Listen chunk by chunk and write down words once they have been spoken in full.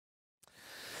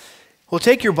Well,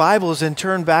 take your Bibles and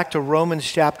turn back to Romans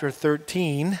chapter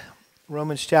 13.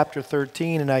 Romans chapter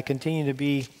 13, and I continue to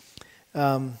be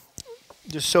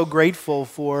just so grateful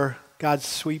for God's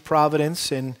sweet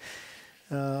providence and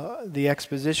the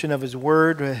exposition of His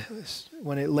Word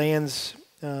when it lands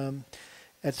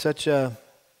at such a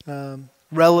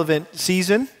relevant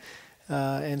season.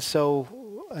 And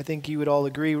so I think you would all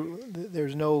agree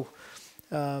there's no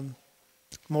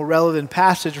more relevant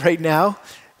passage right now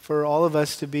for all of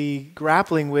us to be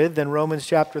grappling with than Romans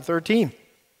chapter 13.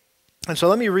 And so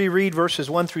let me reread verses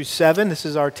 1 through 7. This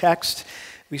is our text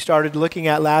we started looking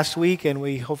at last week, and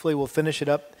we hopefully will finish it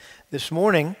up this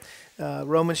morning.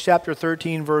 Romans chapter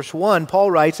 13, verse 1,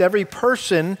 Paul writes, "Every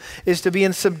person is to be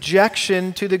in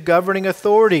subjection to the governing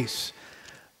authorities.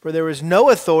 For there is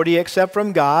no authority except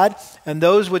from God, and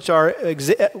those which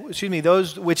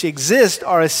exist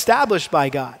are established by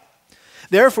God.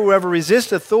 Therefore, whoever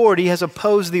resists authority has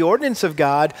opposed the ordinance of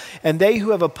God, and they who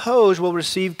have opposed will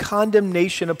receive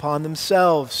condemnation upon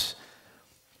themselves.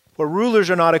 For rulers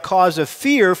are not a cause of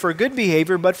fear for good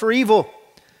behavior, but for evil.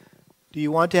 Do you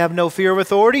want to have no fear of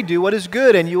authority? Do what is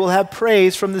good, and you will have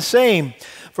praise from the same.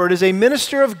 For it is a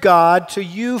minister of God to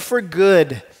you for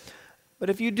good. But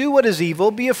if you do what is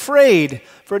evil, be afraid,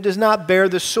 for it does not bear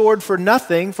the sword for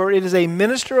nothing, for it is a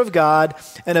minister of God,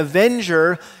 an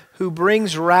avenger who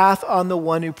brings wrath on the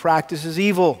one who practices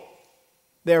evil.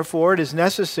 Therefore, it is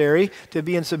necessary to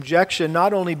be in subjection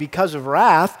not only because of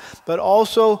wrath, but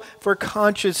also for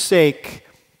conscience sake.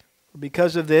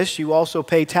 Because of this, you also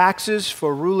pay taxes,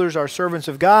 for rulers are servants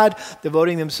of God,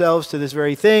 devoting themselves to this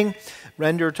very thing.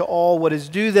 Render to all what is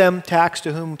due them, tax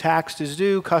to whom tax is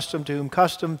due, custom to whom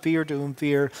custom, fear to whom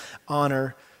fear,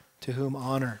 honor to whom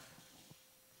honor."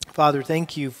 Father,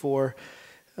 thank you for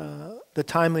the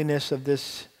timeliness of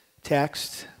this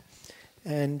text,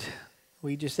 and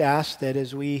we just ask that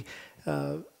as we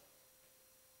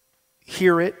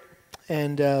hear it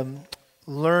and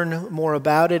learn more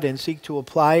about it and seek to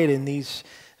apply it in these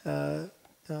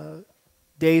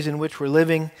days in which we're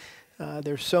living,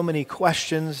 there's so many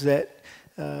questions that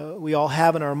we all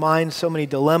have in our minds, so many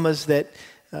dilemmas that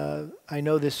I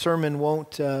know this sermon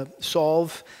won't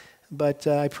solve, but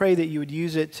I pray that you would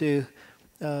use it to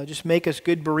just make us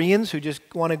good Bereans who just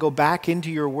want to go back into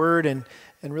your word and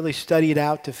really study it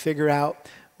out to figure out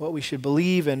what we should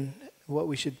believe and what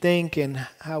we should think and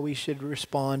how we should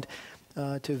respond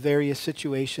to various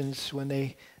situations when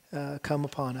they come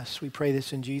upon us. We pray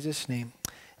this in Jesus' name.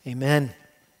 Amen.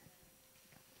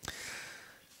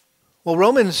 Well,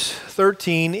 Romans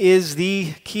 13 is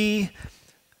the key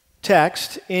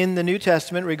text in the New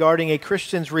Testament regarding a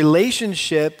Christian's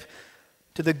relationship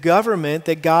to the government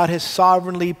that God has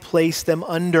sovereignly placed them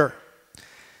under.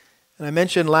 And I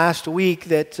mentioned last week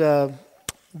that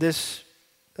this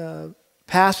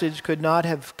passage could not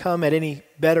have come at any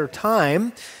better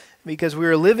time because we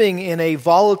are living in a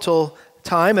volatile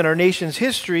time in our nation's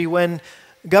history when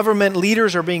government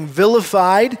leaders are being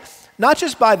vilified, not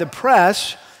just by the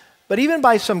press, but even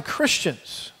by some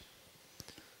Christians.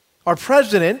 Our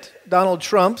president, Donald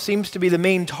Trump, seems to be the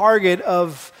main target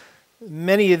of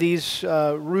many of these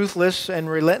ruthless and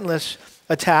relentless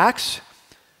attacks.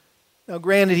 Now,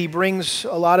 granted, he brings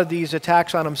a lot of these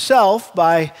attacks on himself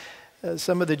by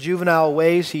some of the juvenile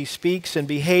ways he speaks and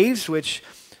behaves, which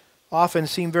often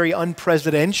seem very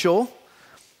unpresidential,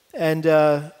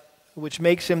 and which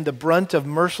makes him the brunt of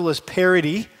merciless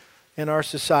parody in our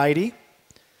society.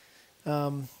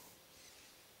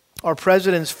 Our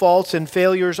president's faults and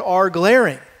failures are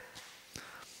glaring.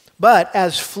 But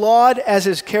as flawed as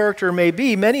his character may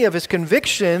be, many of his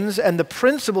convictions and the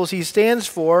principles he stands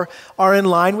for are in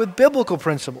line with biblical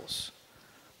principles.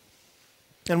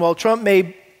 And while Trump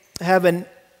may have an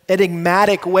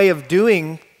enigmatic way of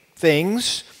doing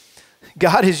things,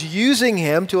 God is using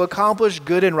him to accomplish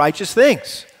good and righteous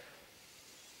things.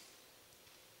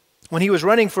 When he was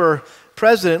running for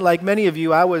president, like many of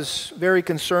you, I was very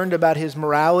concerned about his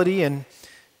morality and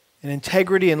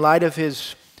integrity in light of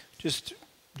his just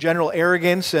general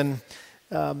arrogance and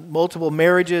multiple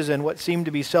marriages and what seemed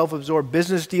to be self-absorbed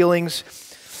business dealings.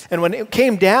 And when it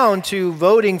came down to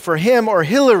voting for him or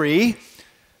Hillary,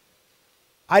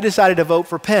 I decided to vote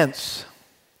for Pence.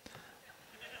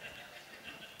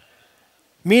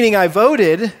 Meaning I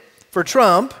voted for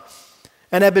Trump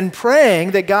and have been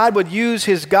praying that God would use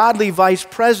his godly vice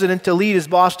president to lead his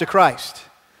boss to Christ.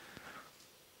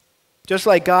 Just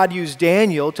like God used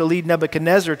Daniel to lead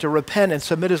Nebuchadnezzar to repent and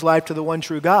submit his life to the one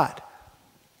true God.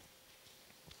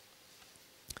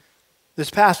 This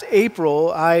past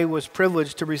April, I was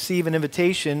privileged to receive an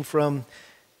invitation from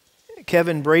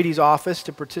Kevin Brady's office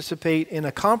to participate in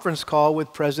a conference call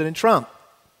with President Trump.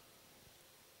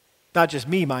 Not just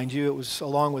me, mind you, it was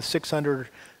along with 600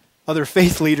 other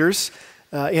faith leaders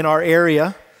in our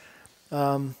area.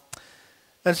 And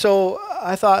so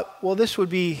I thought, well, this would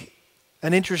be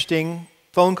an interesting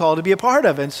phone call to be a part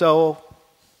of. And so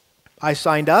I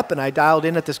signed up and I dialed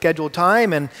in at the scheduled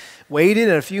time and waited,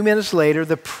 and a few minutes later,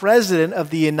 the President of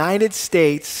the United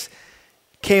States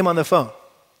came on the phone.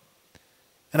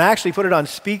 And I actually put it on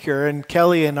speaker, and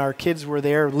Kelly and our kids were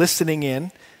there listening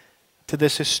in to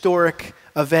this historic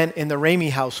event in the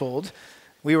Ramey household.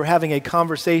 We were having a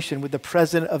conversation with the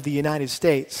President of the United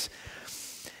States.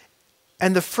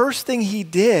 And the first thing he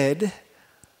did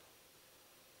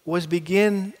was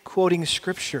begin quoting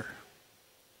Scripture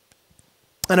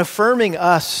and affirming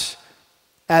us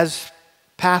as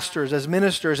pastors, as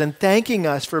ministers, and thanking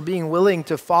us for being willing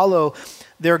to follow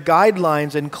their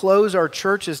guidelines and close our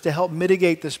churches to help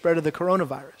mitigate the spread of the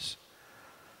coronavirus.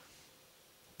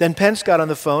 Then Pence got on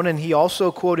the phone and he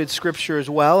also quoted Scripture as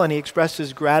well, and he expressed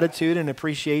his gratitude and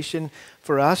appreciation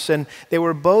for us. And they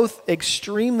were both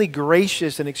extremely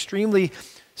gracious and extremely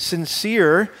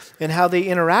sincere in how they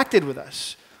interacted with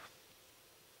us.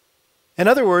 In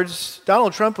other words,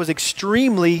 Donald Trump was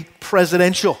extremely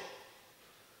presidential.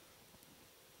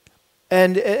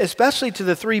 And especially to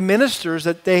the three ministers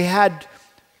that they had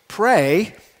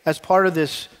pray as part of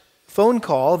this phone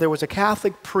call, there was a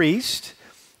Catholic priest,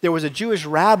 there was a Jewish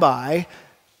rabbi,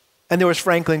 and there was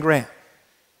Franklin Graham.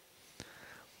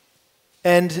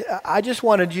 And I just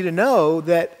wanted you to know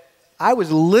that I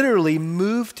was literally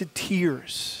moved to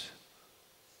tears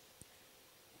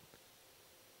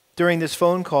during this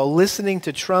phone call, listening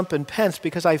to Trump and Pence,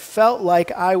 because I felt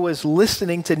like I was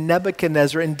listening to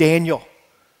Nebuchadnezzar and Daniel.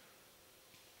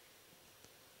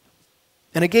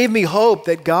 And it gave me hope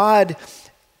that God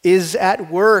is at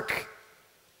work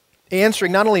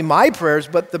answering not only my prayers,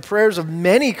 but the prayers of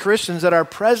many Christians, that our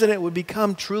president would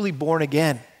become truly born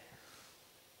again.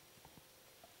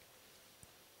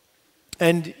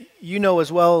 And you know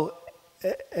as well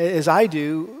as I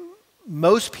do,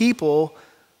 most people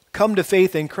come to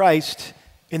faith in Christ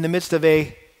in the midst of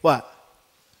a, what?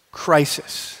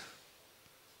 Crisis.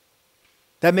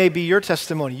 That may be your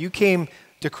testimony. You came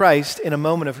to Christ in a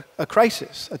moment of a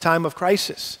crisis, a time of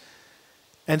crisis.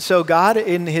 And so God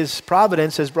in his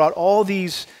providence has brought all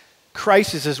these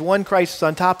crises, one crisis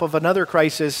on top of another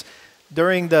crisis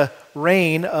during the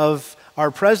reign of our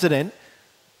president.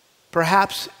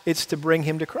 Perhaps it's to bring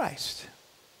him to Christ.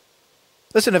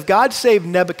 Listen, if God saved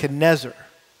Nebuchadnezzar,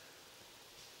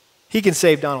 he can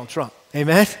save Donald Trump.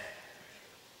 Amen?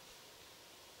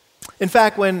 In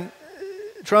fact, when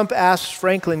Trump asked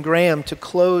Franklin Graham to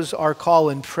close our call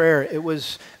in prayer, it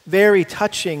was very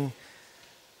touching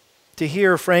to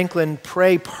hear Franklin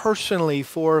pray personally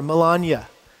for Melania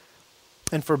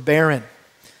and for Barron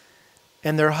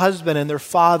and their husband and their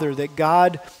father, that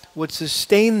God would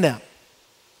sustain them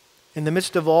in the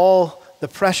midst of all the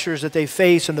pressures that they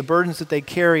face and the burdens that they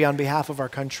carry on behalf of our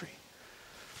country.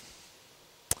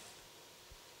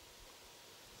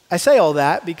 I say all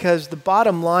that because the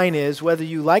bottom line is, whether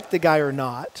you like the guy or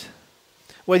not,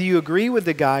 whether you agree with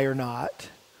the guy or not,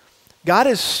 God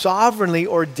has sovereignly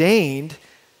ordained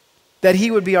that he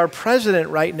would be our president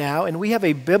right now, and we have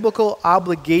a biblical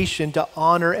obligation to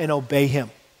honor and obey him.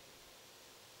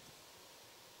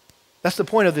 That's the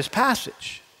point of this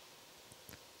passage.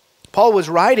 Paul was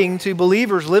writing to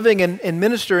believers living and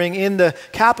ministering in the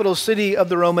capital city of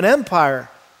the Roman Empire.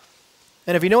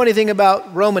 And if you know anything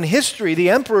about Roman history, the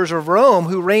emperors of Rome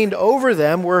who reigned over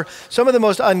them were some of the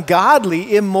most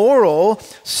ungodly, immoral,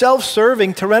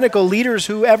 self-serving, tyrannical leaders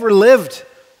who ever lived.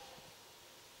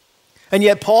 And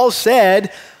yet Paul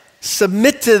said,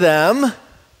 submit to them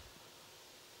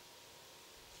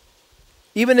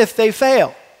even if they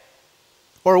fail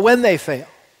or when they fail.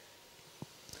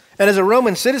 And as a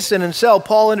Roman citizen himself,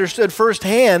 Paul understood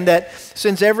firsthand that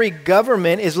since every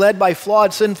government is led by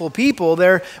flawed, sinful people,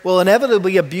 there will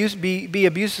inevitably be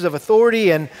abuses of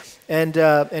authority and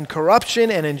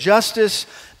corruption and injustice,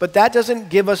 but that doesn't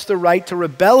give us the right to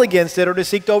rebel against it or to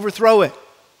seek to overthrow it.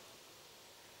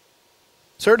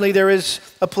 Certainly there is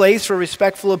a place for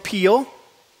respectful appeal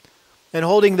and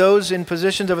holding those in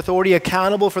positions of authority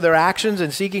accountable for their actions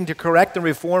and seeking to correct and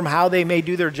reform how they may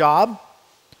do their job.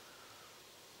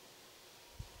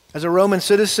 As a Roman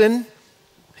citizen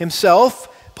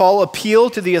himself, Paul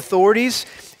appealed to the authorities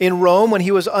in Rome when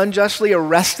he was unjustly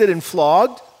arrested and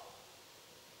flogged.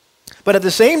 But at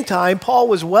the same time, Paul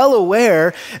was well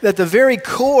aware that the very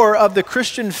core of the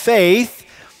Christian faith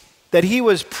that he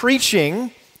was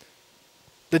preaching,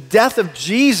 the death of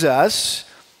Jesus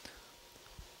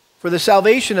for the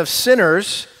salvation of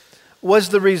sinners, was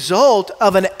the result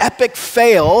of an epic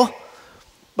fail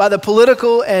by the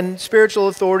political and spiritual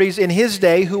authorities in his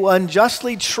day who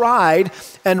unjustly tried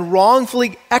and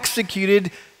wrongfully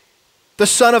executed the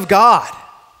Son of God.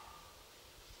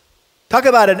 Talk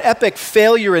about an epic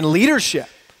failure in leadership.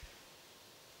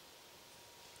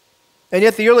 And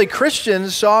yet the early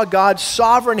Christians saw God's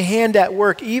sovereign hand at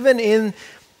work, even in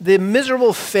the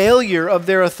miserable failure of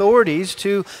their authorities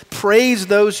to praise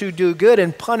those who do good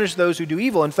and punish those who do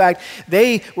evil. In fact,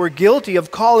 they were guilty of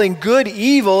calling good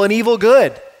evil and evil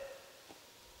good.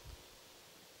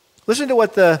 Listen to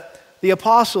what the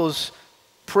apostles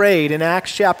prayed in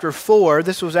Acts chapter 4.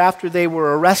 This was after they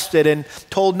were arrested and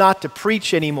told not to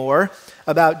preach anymore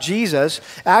about Jesus.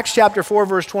 Acts chapter 4,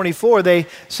 verse 24, they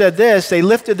said this: they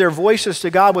lifted their voices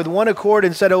to God with one accord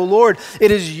and said, "O Lord,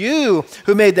 it is you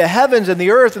who made the heavens and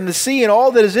the earth and the sea and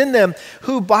all that is in them,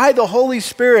 who by the Holy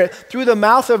Spirit, through the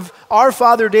mouth of our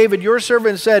father David, your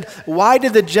servant, said, why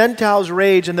did the Gentiles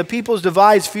rage and the peoples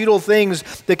devise futile things?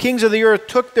 The kings of the earth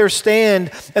took their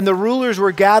stand, and the rulers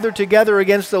were gathered together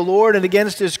against the Lord and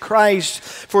against his Christ.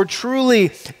 For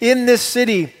truly in this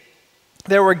city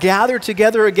there were gathered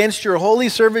together against your holy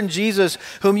servant Jesus,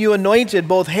 whom you anointed,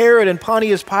 both Herod and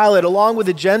Pontius Pilate, along with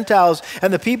the Gentiles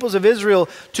and the peoples of Israel,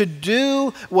 to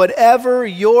do whatever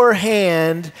your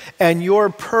hand and your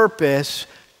purpose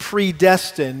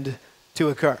predestined to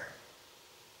occur."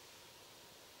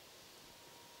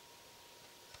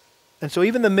 And so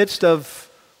even in the midst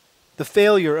of the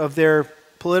failure of their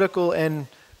political and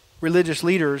religious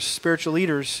leaders, spiritual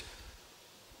leaders,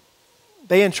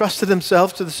 they entrusted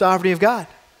themselves to the sovereignty of God.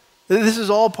 This is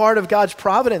all part of God's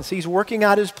providence. He's working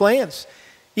out his plans,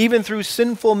 even through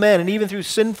sinful men and even through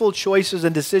sinful choices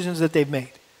and decisions that they've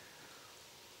made.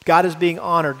 God is being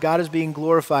honored. God is being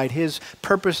glorified. His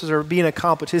purposes are being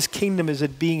accomplished. His kingdom is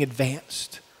being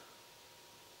advanced.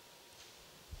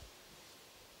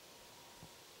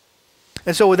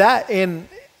 And so with that in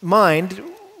mind,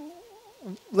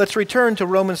 let's return to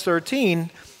Romans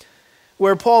 13,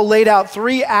 where Paul laid out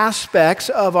three aspects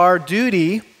of our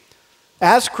duty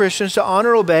as Christians to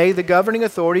honor and obey the governing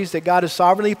authorities that God has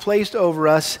sovereignly placed over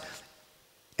us.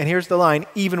 And here's the line: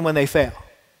 even when they fail.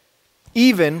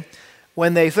 Even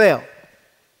when they fail.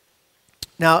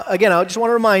 Now, again, I just want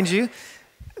to remind you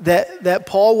that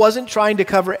Paul wasn't trying to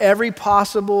cover every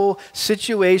possible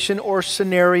situation or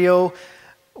scenario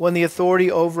when the authority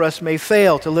over us may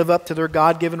fail to live up to their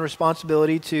God-given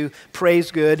responsibility to praise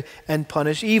good and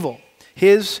punish evil.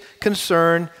 His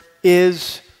concern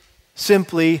is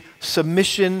simply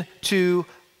submission to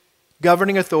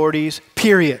governing authorities,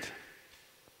 period.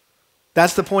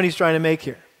 That's the point he's trying to make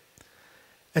here.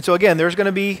 And so again, there's going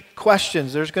to be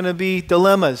questions, there's going to be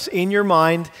dilemmas in your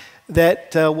mind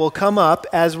that will come up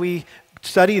as we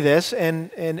study this,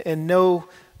 and no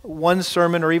one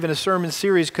sermon or even a sermon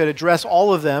series could address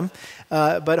all of them.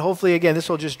 But hopefully, again, this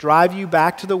will just drive you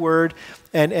back to the Word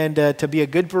and to be a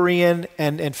good Berean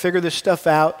and figure this stuff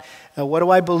out. What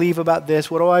do I believe about this?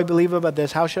 What do I believe about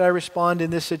this? How should I respond in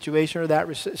this situation or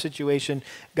that situation?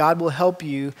 God will help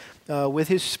you with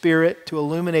His Spirit to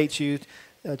illuminate you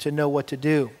to know what to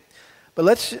do. But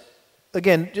let's,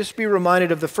 again, just be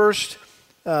reminded of the first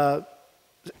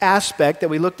aspect that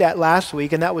we looked at last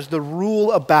week, and that was the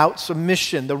rule about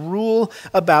submission. The rule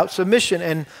about submission.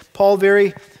 And Paul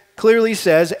very clearly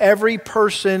says every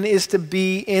person is to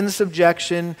be in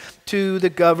subjection to the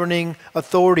governing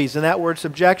authorities. And that word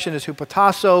subjection is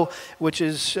hupotasso, which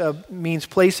means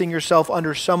placing yourself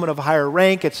under someone of higher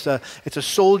rank. It's a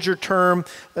soldier term,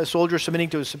 a soldier submitting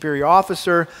to a superior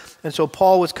officer. And so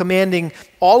Paul was commanding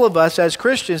all of us as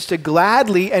Christians to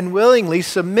gladly and willingly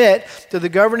submit to the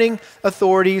governing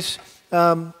authorities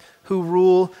who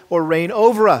rule or reign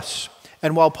over us.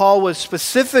 And while Paul was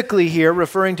specifically here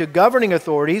referring to governing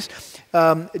authorities,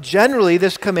 generally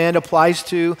this command applies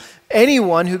to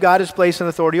anyone who God has placed an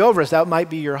authority over us. That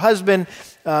might be your husband,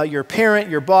 your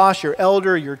parent, your boss, your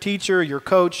elder, your teacher, your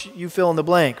coach, you fill in the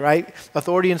blank, right?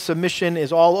 Authority and submission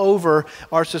is all over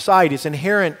our society. It's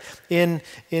inherent in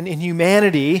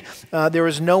humanity. There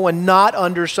is no one not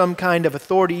under some kind of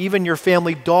authority. Even your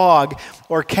family dog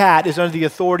or cat is under the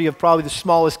authority of probably the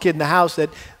smallest kid in the house that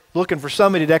looking for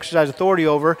somebody to exercise authority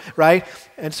over, right?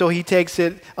 And so he takes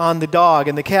it on the dog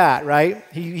and the cat, right?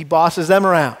 He bosses them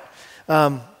around.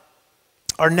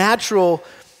 Our natural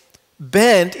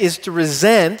bent is to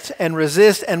resent and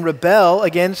resist and rebel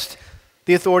against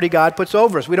the authority God puts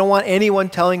over us. We don't want anyone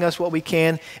telling us what we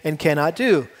can and cannot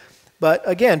do. But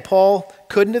again, Paul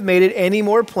couldn't have made it any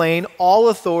more plain. All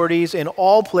authorities in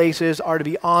all places are to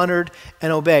be honored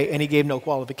and obeyed. And he gave no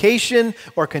qualification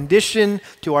or condition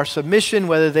to our submission,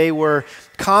 whether they were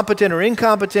competent or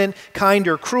incompetent, kind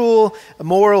or cruel,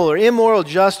 moral or immoral,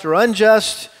 just or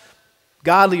unjust.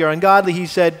 godly or ungodly, he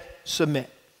said, submit.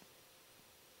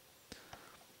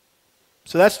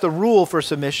 So that's the rule for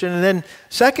submission. And then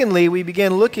secondly, we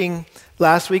began looking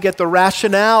last week at the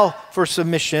rationale for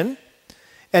submission.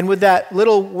 And with that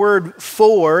little word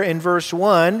 "for" in verse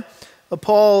 1,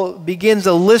 Paul begins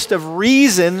a list of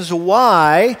reasons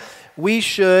why we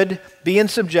should be in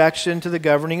subjection to the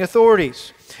governing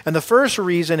authorities. And the first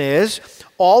reason is,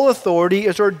 all authority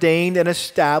is ordained and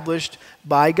established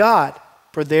by God.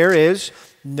 For there is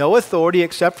no authority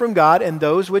except from God, and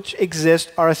those which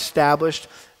exist are established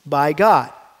by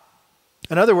God.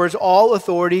 In other words, all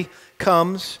authority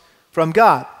comes from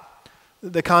God.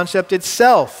 The concept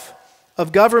itself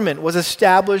of government was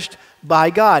established by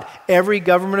God. Every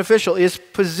government official is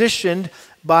positioned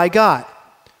by God.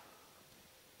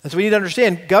 And so we need to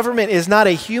understand, government is not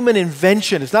a human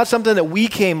invention. It's not something that we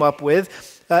came up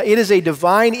with. It is a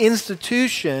divine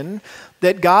institution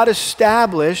that God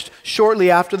established shortly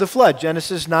after the flood.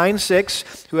 Genesis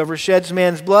 9:6, whoever sheds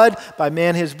man's blood, by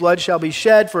man his blood shall be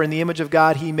shed, for in the image of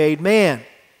God he made man.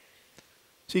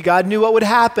 See, God knew what would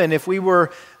happen if we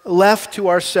were left to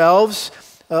ourselves,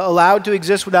 allowed to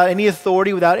exist without any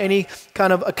authority, without any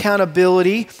kind of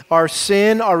accountability. Our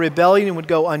sin, our rebellion would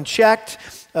go unchecked.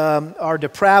 Our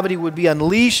depravity would be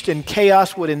unleashed and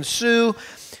chaos would ensue.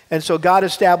 And so God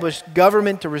established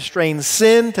government to restrain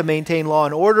sin, to maintain law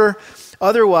and order.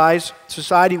 Otherwise,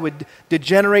 society would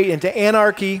degenerate into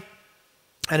anarchy,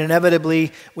 and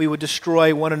inevitably we would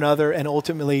destroy one another and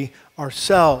ultimately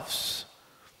ourselves.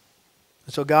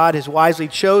 And so God has wisely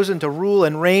chosen to rule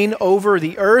and reign over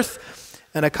the earth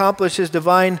and accomplish his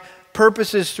divine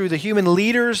purposes through the human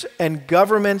leaders and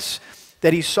governments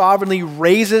that he sovereignly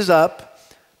raises up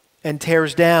and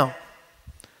tears down.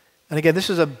 And again, this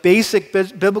is a basic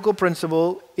biblical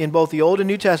principle in both the Old and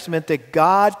New Testament, that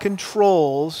God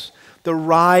controls the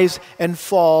rise and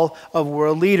fall of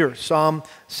world leaders. Psalm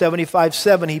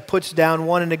 75:7, he puts down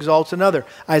one and exalts another.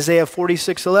 Isaiah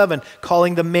 46:11,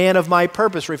 calling the man of my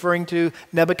purpose, referring to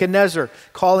Nebuchadnezzar,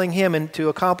 calling him and to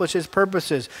accomplish his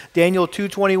purposes. Daniel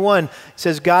 2:21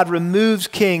 says God removes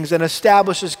kings and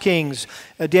establishes kings.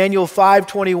 Daniel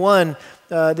 5:21,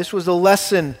 this was a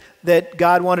lesson that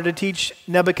God wanted to teach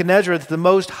Nebuchadnezzar, that the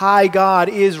Most High God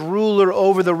is ruler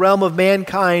over the realm of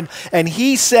mankind, and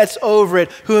he sets over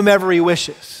it whomever he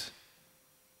wishes.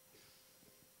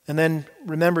 And then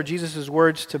remember Jesus'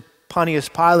 words to Pontius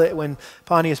Pilate when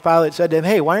Pontius Pilate said to him,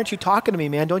 hey, why aren't you talking to me,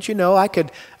 man? Don't you know I've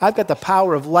got the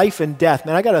power of life and death,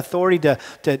 man. I got authority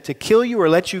to kill you or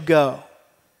let you go.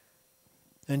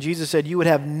 And Jesus said, you would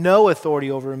have no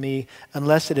authority over me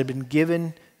unless it had been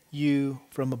given you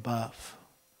from above.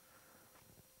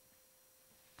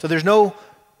 So there's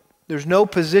no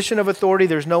position of authority,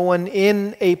 there's no one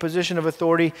in a position of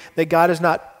authority that God has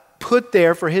not put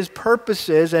there for his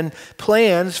purposes and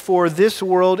plans for this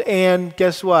world and,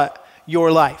 guess what?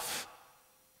 Your life.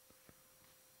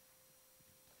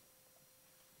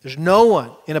 There's no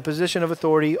one in a position of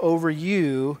authority over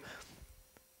you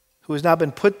who has not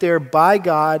been put there by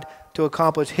God to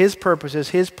accomplish his purposes,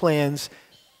 his plans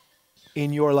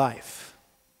in your life.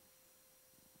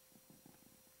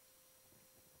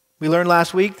 We learned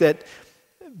last week that,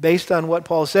 based on what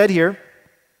Paul said here,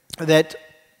 that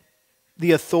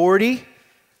the authority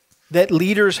that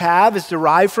leaders have is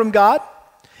derived from God.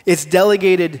 It's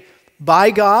delegated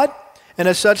by God, and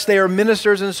as such, they are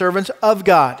ministers and servants of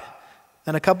God.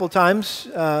 And a couple times,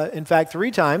 in fact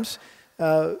 3 times,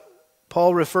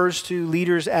 Paul refers to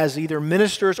leaders as either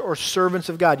ministers or servants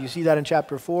of God. You see that in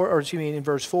in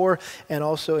verse 4 and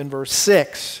also in verse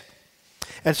 6.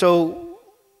 And so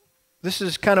this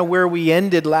is kind of where we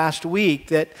ended last week,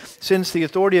 that since the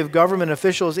authority of government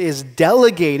officials is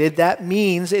delegated, that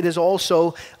means it is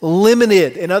also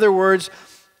limited. In other words,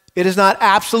 it is not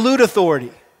absolute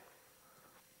authority.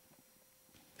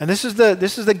 And this is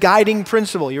the guiding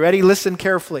principle. You ready? Listen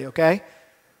carefully, okay?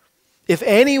 If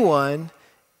anyone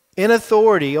in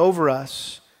authority over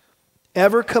us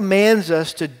ever commands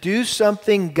us to do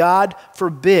something God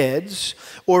forbids,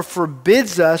 or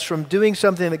forbids us from doing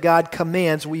something that God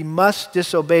commands, we must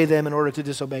disobey them in order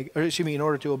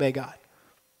to obey God.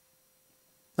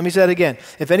 Let me say that again.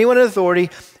 If anyone in authority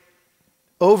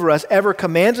over us ever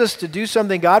commands us to do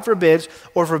something God forbids,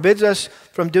 or forbids us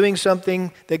from doing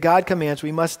something that God commands,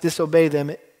 we must disobey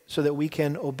them so that we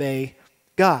can obey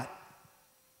God.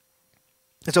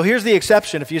 And so here's the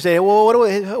exception. If you say,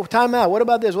 well, time out, what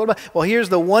about this? Well, here's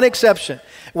the one exception.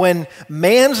 When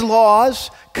man's laws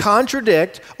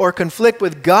contradict or conflict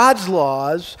with God's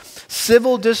laws,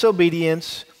 civil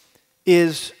disobedience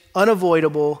is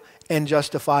unavoidable and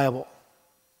justifiable.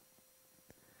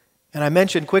 And I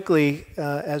mentioned quickly,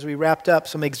 as we wrapped up,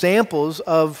 some examples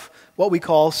of what we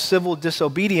call civil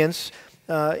disobedience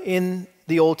in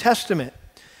the Old Testament.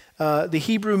 The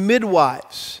Hebrew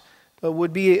midwives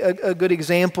would be a good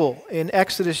example. In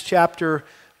Exodus chapter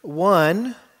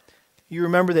 1, you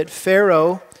remember that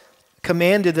Pharaoh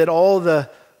commanded that all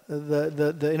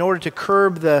in order to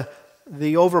curb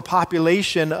the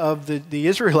overpopulation of the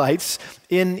Israelites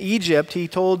in Egypt, he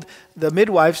told the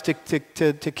midwives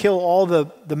to kill all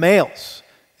the males.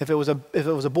 If it was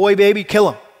a boy baby,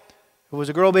 kill him. If it was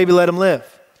a girl baby, let him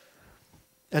live.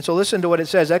 And so listen to what it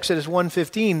says, Exodus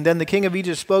 1:15. Then the king of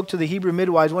Egypt spoke to the Hebrew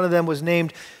midwives. One of them was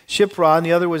named Shiphrah, and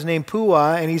the other was named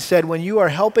Puah. And he said, when you are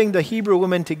helping the Hebrew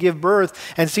women to give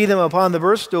birth and see them upon the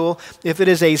birth stool, if it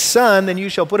is a son, then you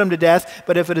shall put him to death.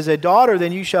 But if it is a daughter,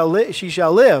 then she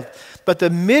shall live. But the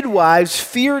midwives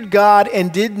feared God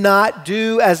and did not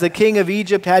do as the king of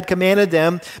Egypt had commanded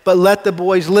them, but let the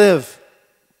boys live.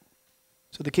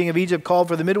 So the king of Egypt called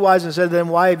for the midwives and said to them,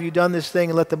 why have you done this thing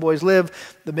and let the boys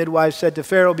live? The midwives said to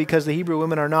Pharaoh, because the Hebrew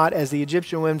women are not as the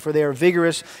Egyptian women, for they are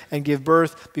vigorous and give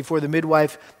birth before the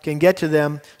midwife can get to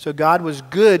them. So God was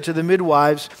good to the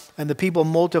midwives, and the people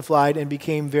multiplied and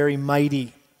became very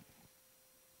mighty.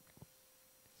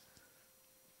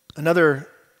 Another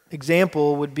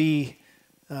example would be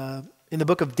in the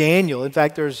book of Daniel. In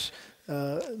fact, there's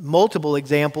multiple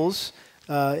examples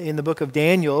in the book of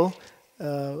Daniel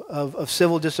of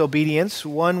civil disobedience.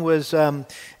 One was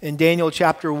in Daniel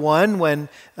chapter 1 when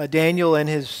Daniel and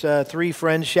his three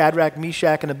friends, Shadrach,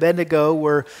 Meshach, and Abednego,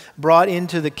 were brought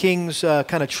into the king's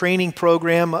kind of training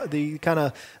program, the kind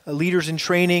of leaders in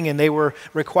training, and they were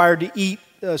required to eat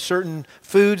certain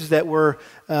foods that were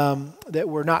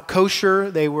not kosher.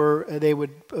 They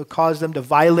would cause them to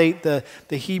violate the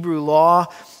Hebrew law.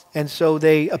 And so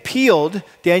they appealed.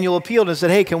 Daniel appealed and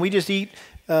said, hey, can we just eat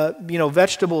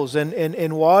vegetables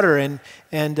and water and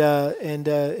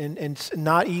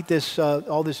not eat this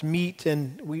all this meat,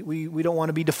 and we don't want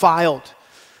to be defiled.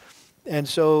 And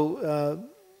so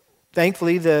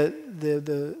thankfully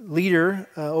the leader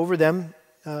over them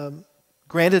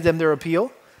granted them their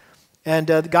appeal, and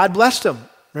God blessed them.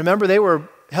 Remember, they were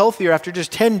healthier after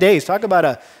just 10 days. Talk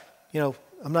about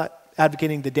I'm not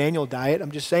advocating the Daniel diet.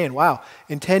 I'm just saying, wow,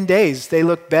 in 10 days, they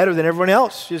looked better than everyone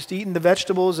else, just eating the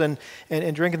vegetables and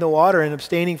drinking the water and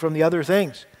abstaining from the other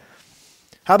things.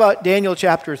 How about Daniel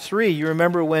chapter 3? You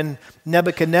remember when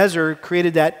Nebuchadnezzar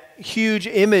created that huge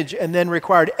image and then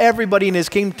required everybody in his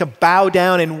kingdom to bow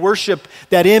down and worship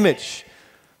that image.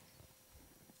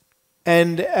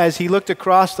 And as he looked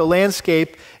across the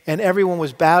landscape and everyone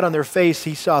was bowed on their face,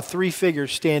 he saw three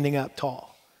figures standing up tall.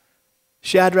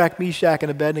 Shadrach, Meshach,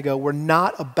 and Abednego were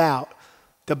not about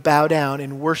to bow down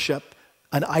and worship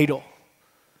an idol.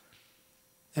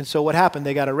 And so what happened?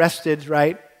 They got arrested,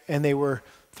 right? And they were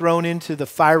thrown into the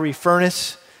fiery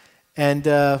furnace, and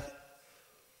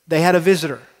they had a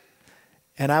visitor.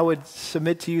 And I would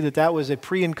submit to you that was a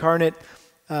pre-incarnate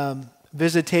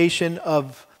visitation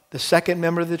of the second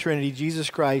member of the Trinity,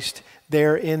 Jesus Christ,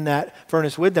 there in that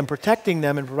furnace with them, protecting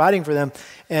them and providing for them.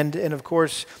 And of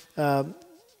course,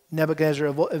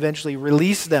 Nebuchadnezzar eventually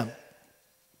released them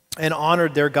and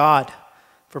honored their God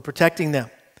for protecting them.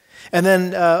 And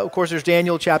then, of course, there's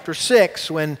Daniel chapter 6,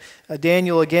 when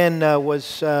Daniel again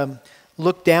was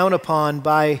looked down upon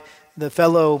by the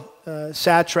fellow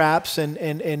satraps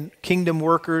and kingdom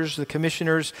workers, the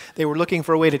commissioners. They were looking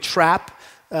for a way to trap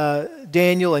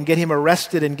Daniel and get him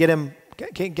arrested and get him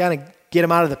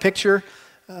out of the picture.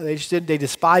 They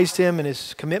despised him and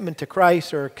his commitment to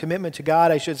Christ, or commitment to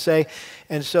God, I should say.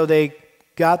 And so they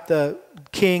got the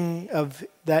king of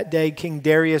that day, King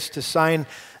Darius, to sign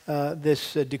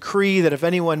this decree that if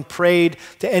anyone prayed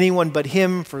to anyone but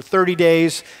him for 30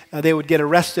 days, they would get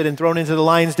arrested and thrown into the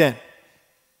lion's den.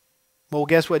 Well,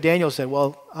 guess what Daniel said?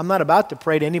 Well, I'm not about to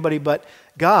pray to anybody but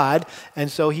God.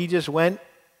 And so he just went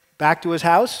back to his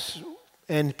house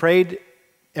and prayed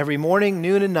every morning,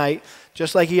 noon, and night,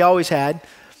 just like he always had.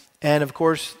 And of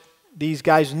course, these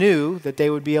guys knew that they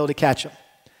would be able to catch him.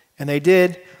 And they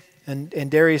did, and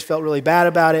Darius felt really bad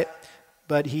about it,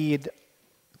 but he had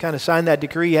kind of signed that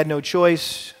decree. He had no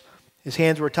choice. His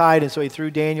hands were tied, and so he threw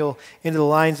Daniel into the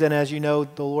lions. And as you know,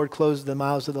 the Lord closed the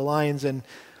mouths of the lions, and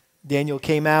Daniel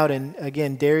came out. And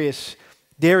again, Darius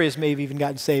may have even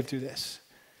gotten saved through this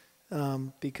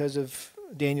because of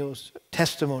Daniel's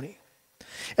testimony.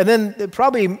 And then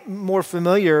probably more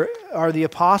familiar are the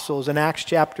apostles in Acts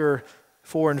chapter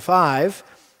 4 and 5.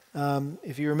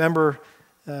 If you remember,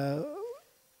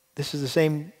 this is the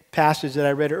same passage that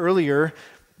I read earlier,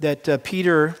 that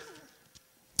Peter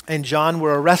and John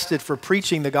were arrested for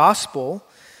preaching the gospel,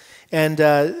 and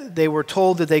they were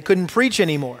told that they couldn't preach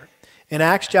anymore. In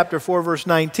Acts chapter 4, verse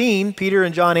 19, Peter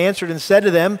and John answered and said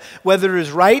to them, whether it is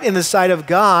right in the sight of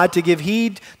God to give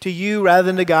heed to you rather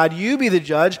than to God, you be the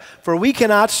judge, for we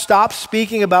cannot stop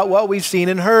speaking about what we've seen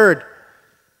and heard.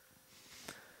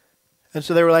 And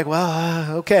so they were like,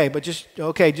 well, okay, but just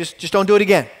don't do it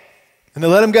again. And they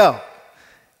let him go.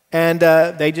 And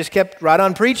they just kept right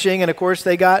on preaching, and of course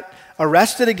they got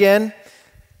arrested again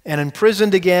and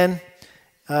imprisoned again.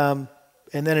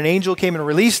 And then an angel came and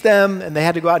released them, and they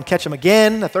had to go out and catch them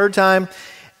again a third time.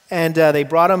 And they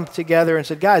brought them together and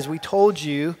said, guys, we told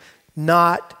you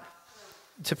not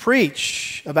to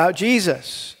preach about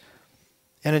Jesus.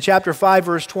 And in chapter 5,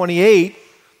 verse 28,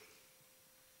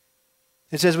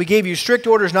 it says, we gave you strict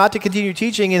orders not to continue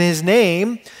teaching in his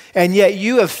name, and yet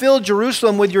you have filled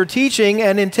Jerusalem with your teaching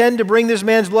and intend to bring this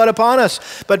man's blood upon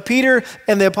us. But Peter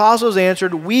and the apostles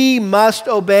answered, we must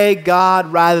obey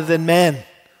God rather than men.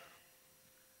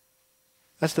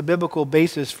 That's the biblical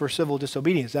basis for civil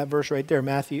disobedience. That verse right there,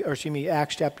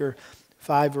 Acts chapter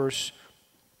 5, verse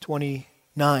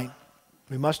 29.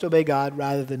 We must obey God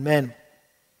rather than men.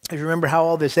 If you remember how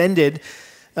all this ended,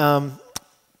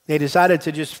 they decided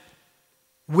to just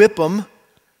whip him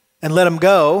and let him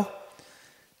go.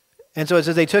 And so it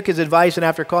says they took his advice, and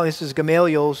after calling, this is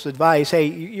Gamaliel's advice, hey,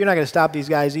 you're not going to stop these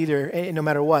guys either, no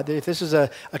matter what. If this is a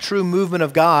true movement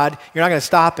of God, you're not going to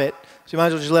stop it, so you might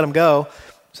as well just let them go.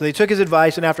 So they took his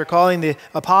advice, and after calling the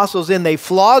apostles in, they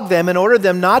flogged them and ordered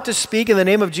them not to speak in the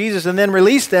name of Jesus, and then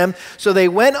released them. So they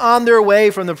went on their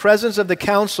way from the presence of the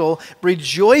council,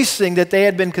 rejoicing that they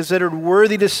had been considered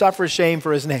worthy to suffer shame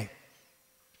for his name.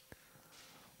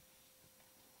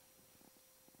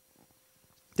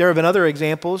 There have been other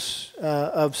examples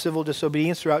of civil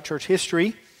disobedience throughout church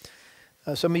history.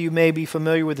 Some of you may be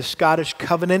familiar with the Scottish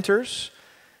Covenanters.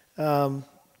 In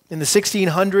the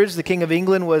 1600s, the King of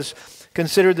England was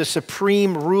considered the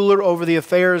supreme ruler over the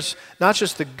affairs, not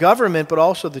just the government, but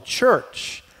also the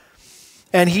church.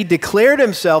 And he declared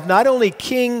himself not only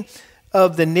king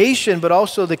of the nation, but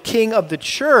also the king of the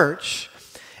church.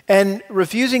 And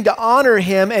refusing to honor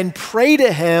him and pray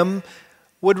to him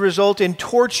would result in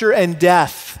torture and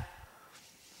death.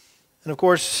 And of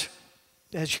course,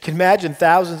 as you can imagine,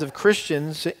 thousands of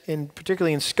Christians,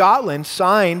 particularly in Scotland,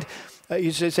 signed.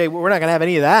 You should say, well, we're not going to have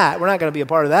any of that. We're not going to be a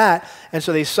part of that. And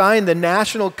so they signed the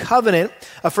National Covenant,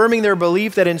 affirming their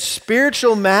belief that in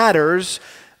spiritual matters,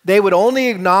 they would only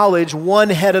acknowledge one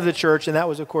head of the church, and that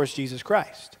was, of course, Jesus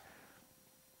Christ.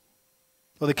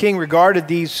 Well, the king regarded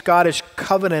these Scottish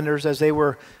Covenanters, as they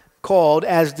were called,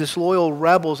 as disloyal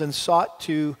rebels and sought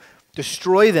to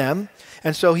destroy them.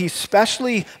 And so he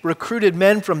specially recruited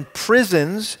men from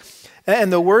prisons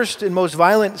and the worst and most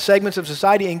violent segments of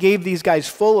society, and gave these guys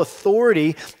full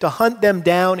authority to hunt them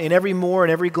down in every moor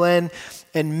and every glen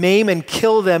and maim and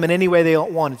kill them in any way they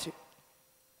wanted to.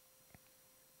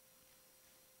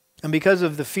 And because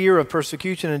of the fear of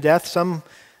persecution and death, some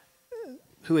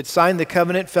who had signed the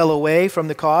covenant fell away from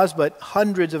the cause, but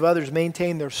hundreds of others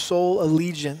maintained their sole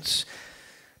allegiance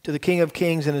to the King of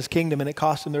Kings and his kingdom, and it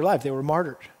cost them their life. They were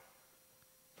martyred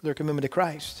for their commitment to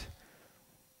Christ.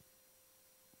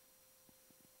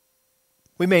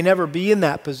 We may never be in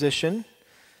that position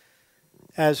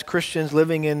as Christians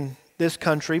living in this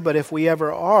country, but if we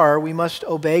ever are, we must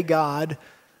obey God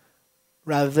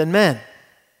rather than men.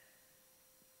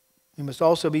 We must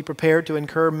also be prepared to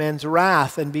incur men's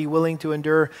wrath and be willing to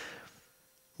endure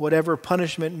whatever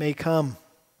punishment may come.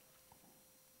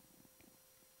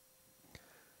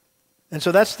 And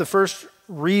so that's the first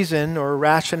reason or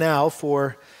rationale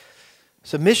for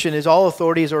submission, is all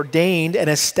authority is ordained and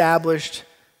established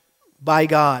by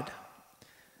God.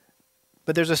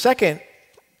 But there's a second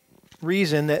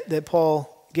reason that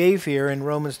Paul gave here in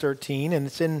Romans 13, and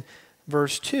it's in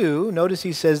verse 2. Notice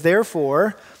he says,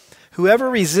 therefore, whoever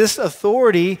resists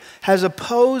authority has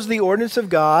opposed the ordinance of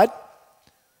God,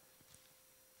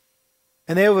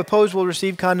 and they who have opposed will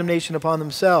receive condemnation upon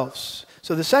themselves.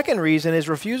 So the second reason is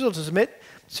refusal to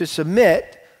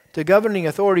submit to governing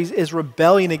authorities is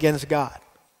rebellion against God.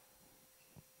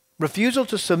 Refusal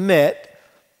to submit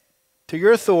to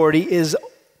your authority is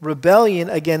rebellion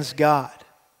against God.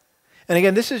 And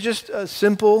again, this is just a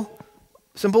simple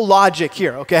logic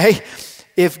here, okay?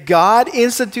 If God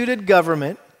instituted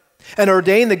government and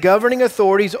ordained the governing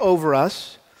authorities over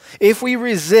us, if we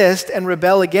resist and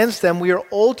rebel against them, we are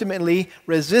ultimately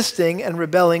resisting and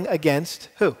rebelling against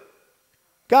who?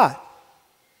 God.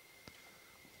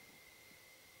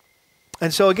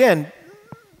 And so again,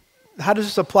 how does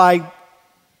this apply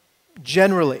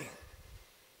generally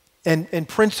and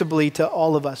principally to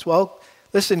all of us? Well,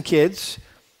 listen, kids,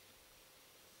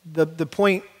 the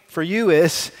point for you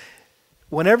is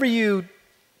whenever you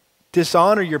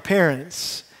dishonor your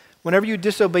parents, whenever you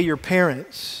disobey your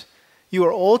parents, you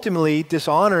are ultimately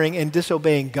dishonoring and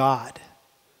disobeying God.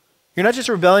 You're not just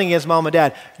rebelling against mom and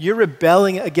dad, you're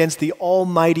rebelling against the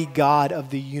almighty God of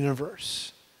the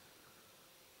universe.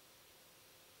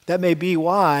 That may be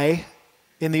why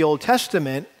in the Old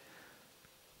Testament,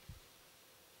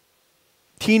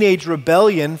 teenage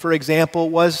rebellion, for example,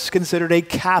 was considered a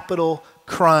capital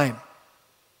crime.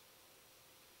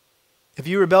 If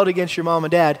you rebelled against your mom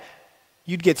and dad,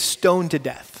 you'd get stoned to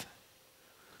death.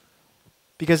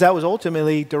 Because that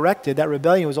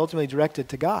rebellion was ultimately directed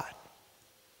to God.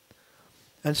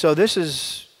 And so this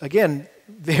is, again,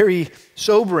 very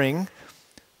sobering,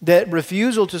 that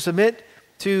refusal to submit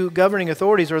to governing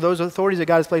authorities or those authorities that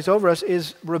God has placed over us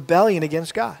is rebellion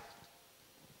against God.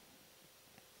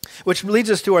 Which leads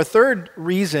us to our third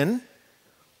reason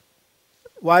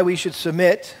why we should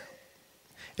submit,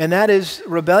 and that is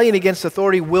rebellion against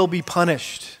authority will be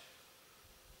punished.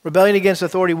 Rebellion against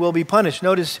authority will be punished.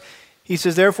 Notice he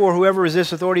says, therefore, whoever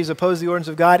resists authority is opposed to the ordinance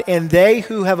of God, and they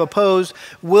who have opposed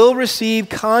will receive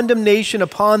condemnation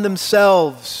upon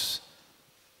themselves.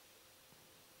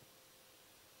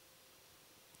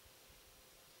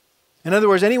 In other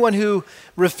words, anyone who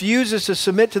refuses to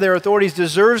submit to their authorities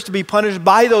deserves to be punished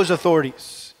by those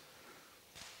authorities.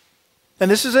 And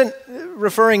this isn't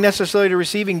referring necessarily to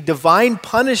receiving divine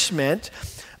punishment,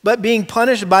 but being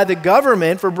punished by the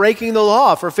government for breaking the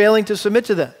law, for failing to submit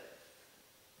to them.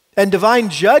 And divine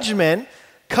judgment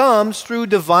comes through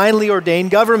divinely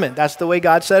ordained government. That's the way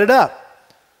God set it up.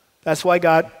 That's why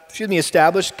God,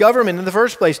 established government in the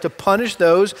first place, to punish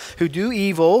those who do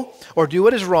evil or do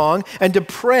what is wrong, and to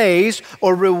praise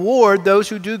or reward those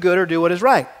who do good or do what is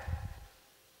right.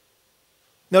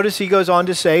 Notice he goes on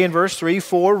to say in verse 3,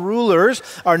 for rulers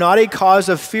are not a cause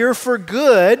of fear for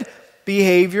good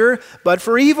behavior, but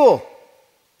for evil.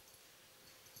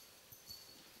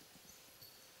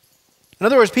 In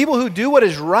other words, people who do what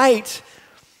is right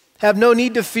have no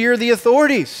need to fear the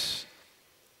authorities.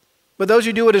 But those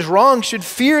who do what is wrong should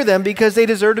fear them because they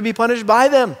deserve to be punished by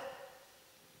them.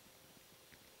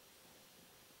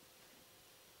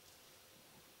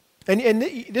 And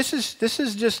this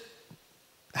is just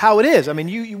how it is. I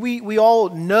mean, we all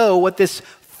know what this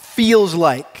feels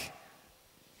like.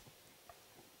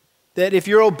 That if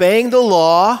you're obeying the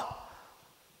law,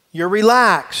 you're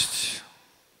relaxed.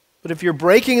 But if you're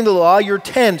breaking the law, you're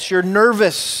tense, you're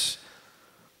nervous.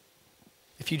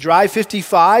 If you drive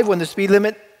 55 when the speed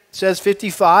limit says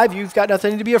 55, you've got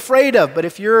nothing to be afraid of. But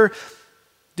if you're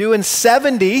doing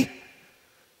 70,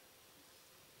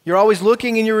 you're always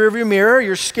looking in your rearview mirror,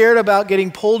 you're scared about getting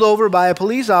pulled over by a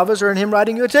police officer and him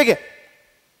writing you a ticket.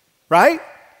 Right? You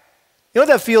know what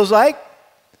that feels like?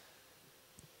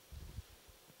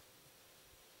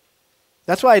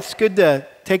 That's why it's good to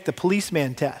take the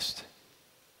policeman test.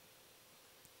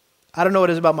 I don't know what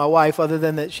it is about my wife other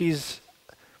than that she's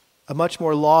a much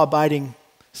more law-abiding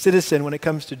citizen when it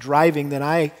comes to driving than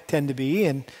I tend to be.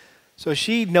 And so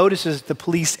she notices the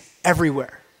police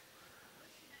everywhere.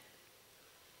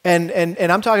 And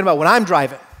I'm talking about when I'm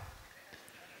driving.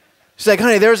 She's like,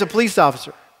 honey, there's a police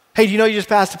officer. Hey, do you know you just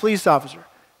passed a police officer?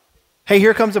 Hey,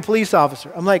 here comes a police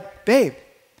officer. I'm like, babe,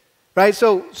 right?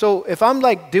 So if I'm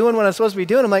like doing what I'm supposed to be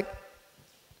doing, I'm like,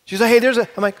 she's like, hey,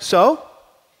 I'm like, so?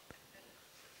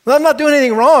 Well, I'm not doing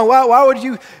anything wrong. Why would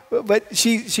you? But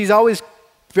she's always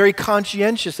very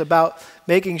conscientious about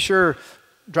making sure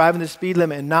driving the speed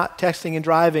limit and not texting and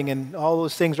driving and all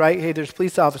those things, right? Hey, there's a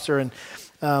police officer. And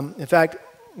in fact,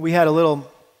 we had a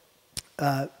little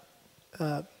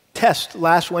test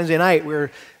last Wednesday night. We were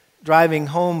driving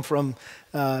home from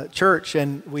church,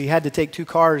 and we had to take two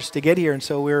cars to get here. And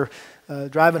so we were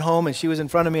driving home, and she was in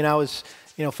front of me, and I was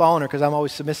following her because I'm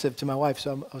always submissive to my wife.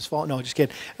 So I was following. No, just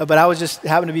kidding. But I was just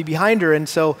happened to be behind her. And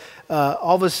so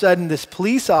all of a sudden, this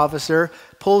police officer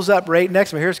pulls up right next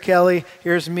to me. Here's Kelly,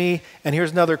 here's me, and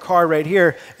here's another car right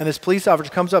here. And this police officer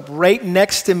comes up right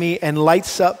next to me and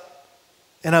lights up.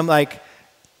 And I'm like,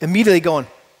 immediately going,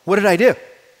 what did I do?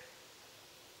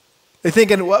 They're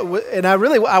thinking, and I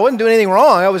wasn't doing anything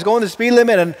wrong. I was going the speed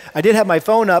limit, and I did have my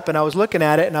phone up, and I was looking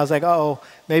at it, and I was like, uh-oh,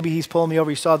 maybe he's pulling me over.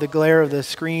 He saw the glare of the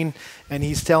screen, and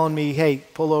he's telling me, hey,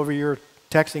 pull over, you're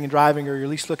texting and driving, or you're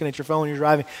at least looking at your phone when you're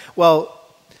driving. Well,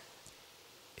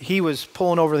 he was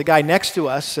pulling over the guy next to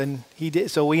us, and he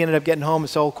did. So we ended up getting home, and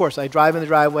so, of course, I drive in the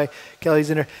driveway. Kelly's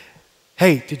in there.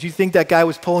 Hey, did you think that guy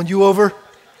was pulling you over?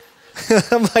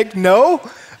 I'm like, no,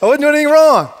 I wasn't doing anything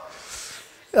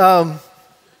wrong.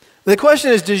 The question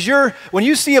is, when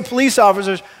you see a police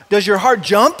officer, does your heart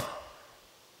jump?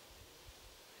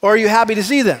 Or are you happy to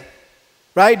see them?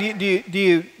 Right? Do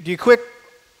you quick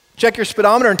check your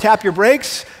speedometer and tap your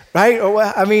brakes? right?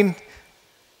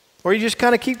 Or you just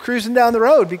kind of keep cruising down the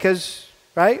road because,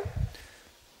 right?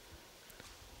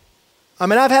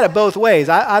 I've had it both ways.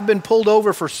 I've been pulled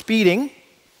over for speeding.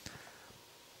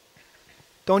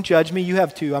 Don't judge me. You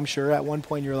have too, I'm sure, at one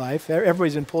point in your life.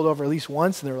 Everybody's been pulled over at least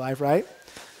once in their life, right?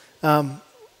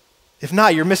 If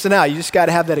not, you're missing out. You just got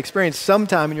to have that experience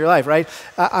sometime in your life, right?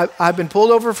 I've been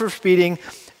pulled over for speeding,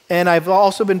 and I've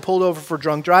also been pulled over for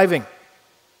drunk driving.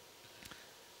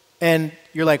 And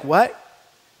you're like, what?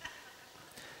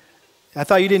 I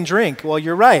thought you didn't drink. Well,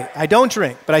 you're right. I don't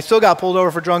drink, but I still got pulled over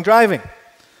for drunk driving.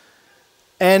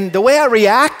 And the way I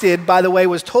reacted, by the way,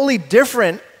 was totally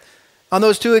different on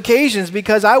those two occasions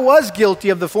because I was guilty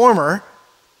of the former,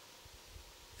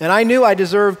 and I knew I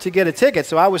deserved to get a ticket,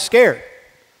 so I was scared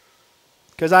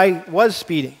because I was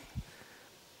speeding.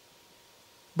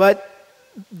 But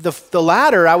the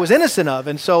latter I was innocent of,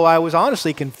 and so I was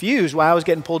honestly confused why I was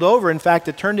getting pulled over. In fact,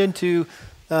 it turned into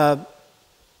kind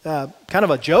of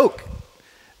a joke,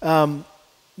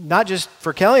 not just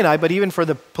for Kelly and I, but even for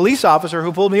the police officer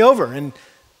who pulled me over. And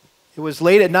it was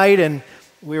late at night, and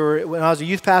when I was a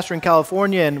youth pastor in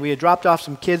California, and we had dropped off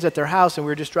some kids at their house, and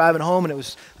we were just driving home, and it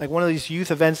was like one of these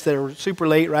youth events that are super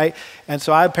late, right? And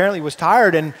so I apparently was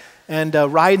tired and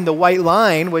riding the white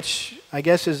line, which I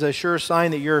guess is a sure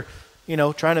sign that you're,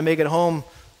 trying to make it home,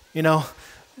 you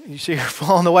see you're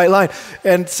following the white line.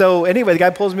 And so anyway, the guy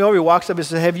pulls me over, he walks up and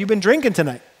says, "Have you been drinking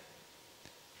tonight?"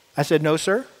 I said, "No,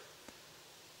 sir."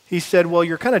 He said, "Well,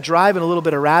 you're kind of driving a little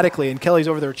bit erratically." And Kelly's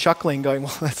over there chuckling, going,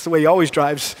 "Well, that's the way he always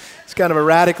drives. It's kind of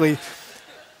erratically."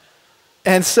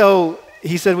 And so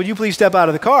he said, "Would you please step out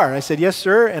of the car?" I said, "Yes,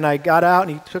 sir." And I got out,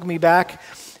 and he took me back,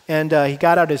 and he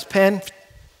got out his pen,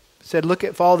 said,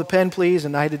 "Follow the pen, please."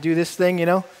 And I had to do this thing,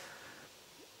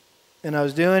 And I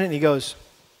was doing it, and he goes,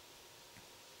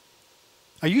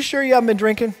 "Are you sure you haven't been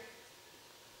drinking?"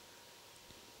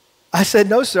 I said,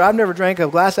 "No, sir. I've never drank a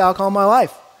glass of alcohol in my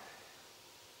life."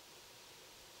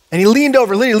 And he leaned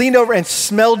over and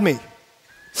smelled me.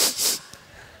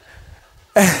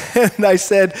 And I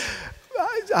said,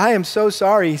 "I am so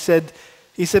sorry." He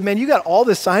said, "Man, you got all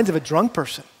the signs of a drunk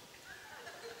person."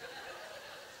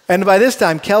 And by this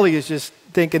time, Kelly is just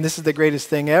thinking this is the greatest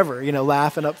thing ever,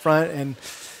 laughing up front.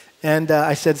 And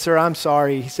I said, "Sir, I'm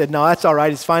sorry." He said, "No, that's all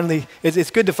right.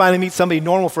 It's good to finally meet somebody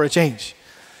normal for a change."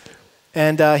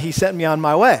 And he sent me on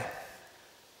my way.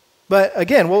 But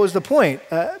again, what was the point?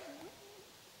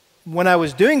 When I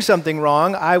was doing something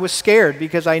wrong, I was scared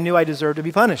because I knew I deserved to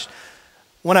be punished.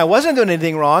 When I wasn't doing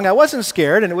anything wrong, I wasn't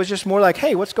scared, and it was just more like,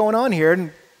 hey, what's going on here?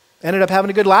 And ended up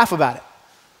having a good laugh about it.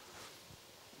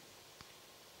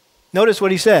 Notice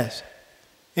what he says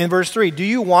in verse 3. "Do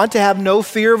you want to have no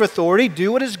fear of authority?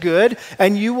 Do what is good,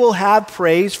 and you will have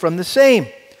praise from the same.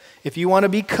 If you want to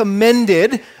be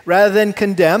commended rather than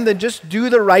condemned, then just do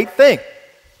the right thing.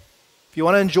 If you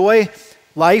want to enjoy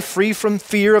life free from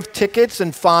fear of tickets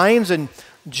and fines and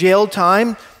jail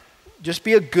time, just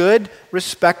be a good,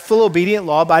 respectful, obedient,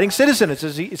 law-abiding citizen."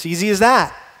 It's easy as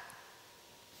that.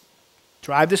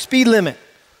 Drive the speed limit.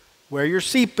 Wear your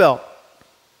seatbelt.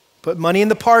 Put money in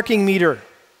the parking meter.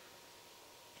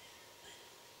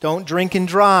 Don't drink and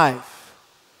drive.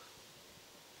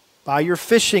 Buy your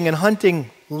fishing and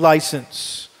hunting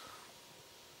license.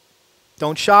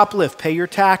 Don't shoplift. Pay your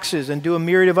taxes and do a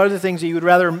myriad of other things that you would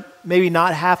rather maybe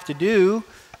not have to do,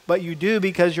 but you do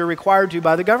because you're required to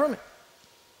by the government.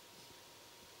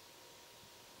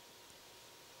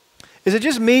 Is it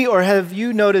just me, or have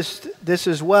you noticed this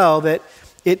as well, that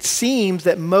it seems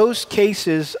that most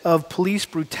cases of police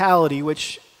brutality,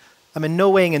 which I'm in no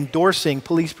way endorsing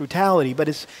police brutality, but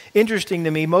it's interesting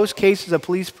to me, most cases of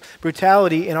police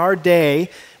brutality in our day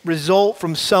result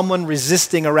from someone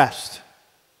resisting arrest.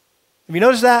 Have you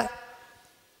noticed that?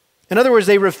 In other words,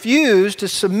 they refuse to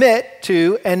submit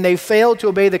to and they fail to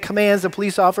obey the commands the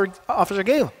police officer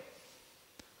gave them.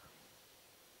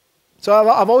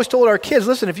 So I've always told our kids,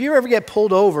 listen, if you ever get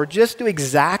pulled over, just do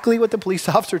exactly what the police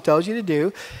officer tells you to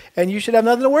do, and you should have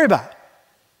nothing to worry about.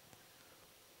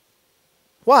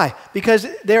 Why? Because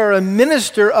they're a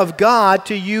minister of God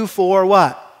to you for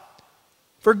what?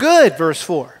 For good, verse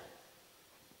 4.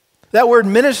 That word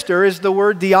minister is the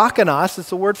word diakonos. It's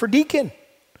the word for deacon,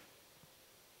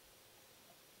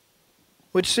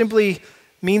 which simply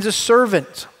means a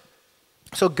servant.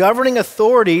 So governing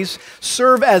authorities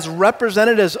serve as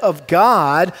representatives of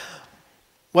God,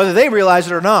 whether they realize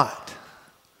it or not.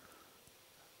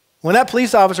 When that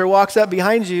police officer walks up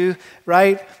behind you,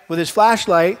 right, with his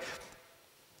flashlight,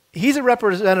 he's a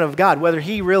representative of God, whether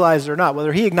he realizes it or not,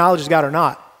 whether he acknowledges God or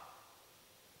not.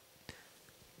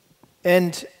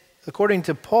 And according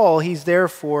to Paul, he's there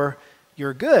for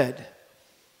your good.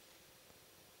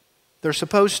 They're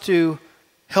supposed to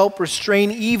help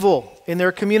restrain evil in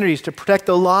their communities, to protect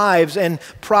the lives and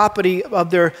property of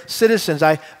their citizens.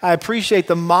 I appreciate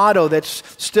the motto that's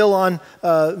still on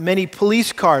many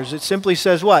police cars. It simply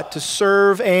says what? To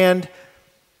serve and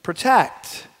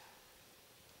protect.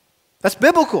 That's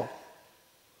biblical.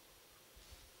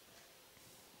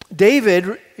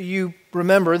 David, you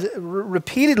remember,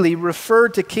 repeatedly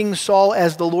referred to King Saul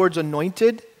as the Lord's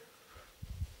anointed.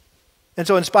 And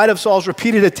so in spite of Saul's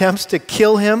repeated attempts to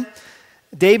kill him,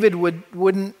 David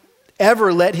wouldn't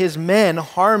ever let his men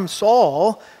harm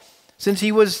Saul since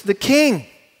he was the king.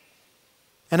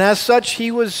 And as such,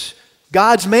 he was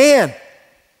God's man.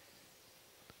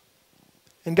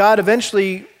 And God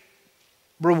eventually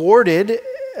rewarded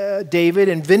David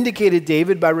and vindicated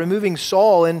David by removing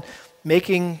Saul and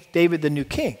making David the new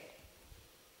king.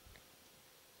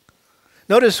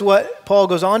 Notice what Paul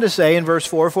goes on to say in verse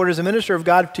 4, "For it is a minister of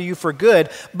God to you for good.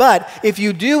 But if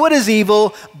you do what is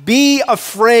evil, be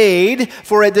afraid,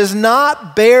 for it does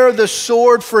not bear the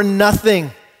sword for nothing."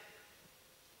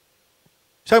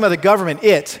 He's talking about the government.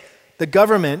 The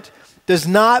government, does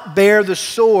not bear the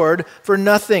sword for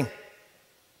nothing.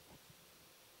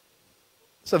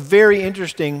 It's a very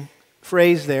interesting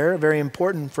phrase there, a very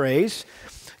important phrase.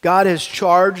 God has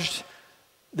charged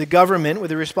the government with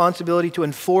the responsibility to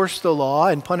enforce the law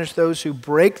and punish those who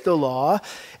break the law,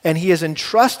 and he has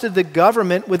entrusted the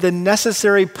government with the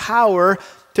necessary power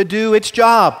to do its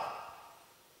job.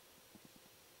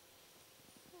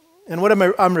 And what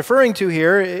I'm referring to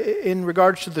here in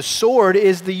regards to the sword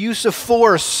is the use of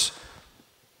force,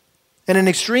 and in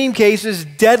extreme cases,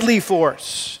 deadly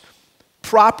force,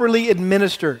 properly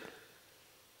administered.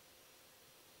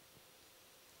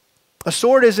 A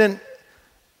sword isn't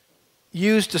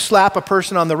used to slap a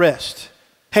person on the wrist.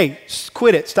 Hey,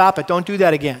 quit it, stop it, don't do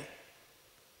that again.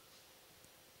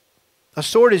 A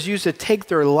sword is used to take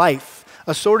their life.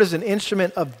 A sword is an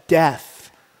instrument of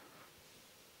death.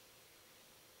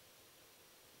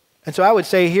 And so I would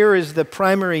say here is the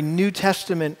primary New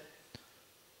Testament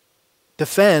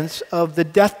defense of the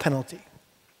death penalty.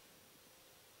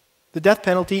 The death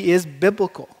penalty is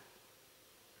biblical.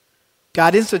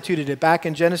 God instituted it back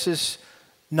in Genesis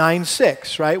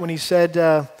 9:6, right? When he said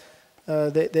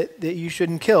that you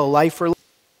shouldn't kill, life for life.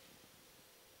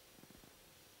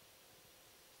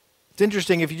 It's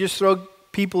interesting, if you just throw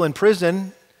people in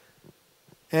prison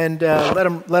and let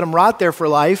them rot there for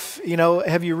life,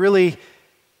 have you really,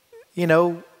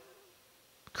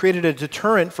 created a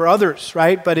deterrent for others,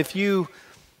 right? But if you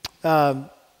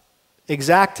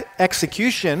exact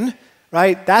execution,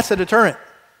 right, that's a deterrent.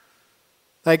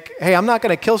 Like, hey, I'm not going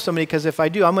to kill somebody because if I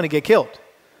do, I'm going to get killed.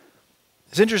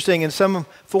 It's interesting in some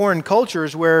foreign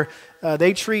cultures where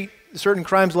they treat certain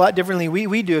crimes a lot differently than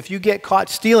we do. If you get caught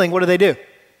stealing, what do?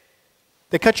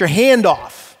 They cut your hand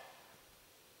off.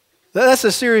 That's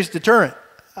a serious deterrent.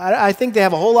 I think they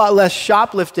have a whole lot less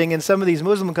shoplifting in some of these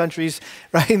Muslim countries,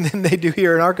 right, than they do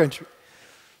here in our country.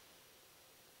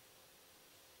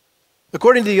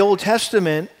 According to the Old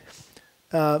Testament,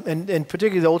 and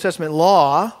particularly the Old Testament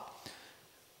law,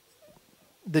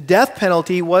 the death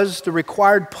penalty was the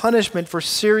required punishment for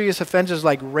serious offenses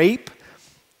like rape,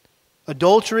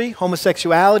 adultery,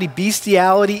 homosexuality,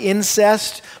 bestiality,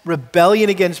 incest,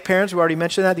 rebellion against parents. We already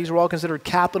mentioned that. These were all considered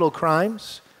capital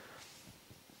crimes.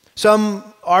 Some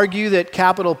argue that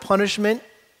capital punishment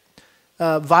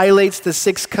violates the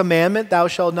sixth commandment, thou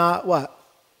shalt not what?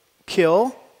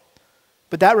 Kill.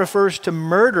 But that refers to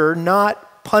murder,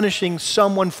 not punishing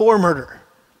someone for murder.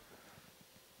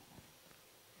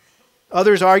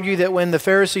 Others argue that when the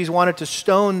Pharisees wanted to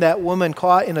stone that woman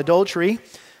caught in adultery,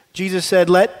 Jesus said,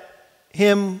 let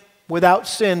him without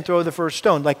sin throw the first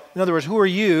stone. Like, in other words, who are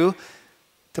you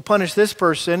to punish this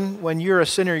person when you're a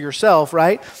sinner yourself,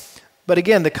 right? But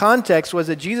again, the context was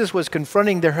that Jesus was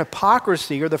confronting their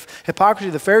hypocrisy, or the hypocrisy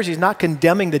of the Pharisees, not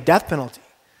condemning the death penalty.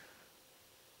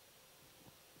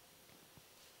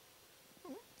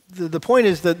 The point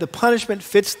is that the punishment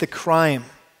fits the crime.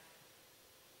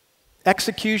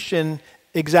 Execution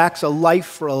exacts a life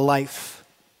for a life.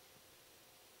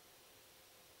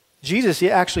 Jesus, he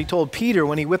actually told Peter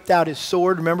when he whipped out his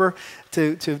sword, remember,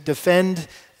 to defend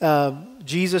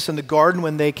Jesus in the garden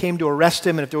when they came to arrest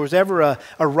him. And if there was ever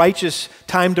a righteous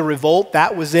time to revolt,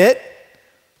 that was it.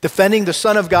 Defending the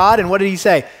Son of God. And what did he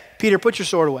say? Peter, put your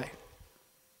sword away.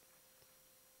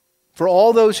 For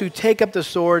all those who take up the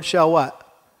sword shall what?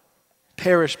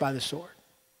 Perish by the sword.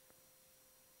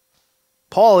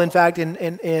 Paul, in fact,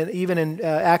 even in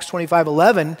Acts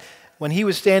 25:11, when he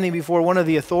was standing before one of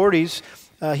the authorities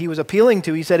he was appealing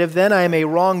to, he said, if then I am a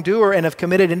wrongdoer and have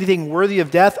committed anything worthy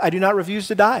of death, I do not refuse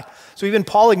to die. So even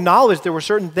Paul acknowledged there were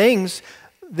certain things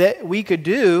that we could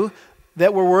do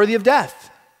that were worthy of death.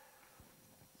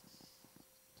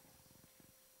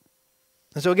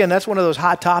 And so again, that's one of those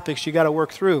hot topics you got to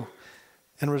work through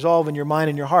and resolve in your mind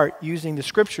and your heart using the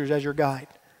scriptures as your guide.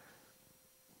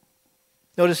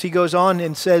 Notice he goes on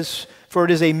and says, for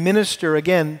it is a minister,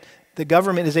 again, the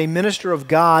government is a minister of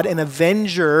God, an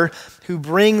avenger who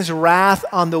brings wrath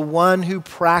on the one who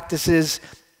practices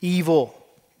evil.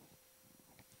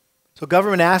 So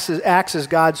government acts as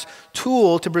God's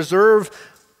tool to preserve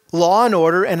law and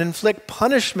order and inflict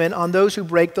punishment on those who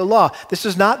break the law. This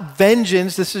is not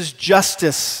vengeance, this is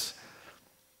justice.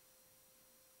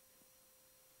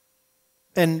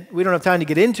 And we don't have time to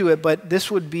get into it, but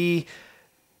this would be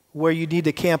where you need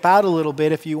to camp out a little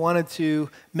bit if you wanted to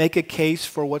make a case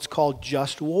for what's called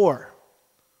just war.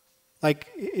 Like,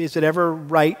 is it ever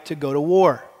right to go to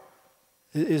war?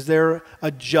 Is there a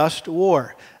just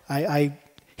war? I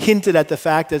hinted at the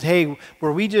fact that, hey,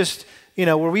 were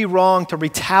we wrong to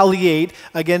retaliate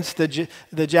against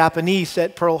the Japanese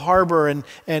at Pearl Harbor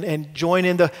and join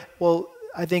in the, well,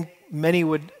 I think many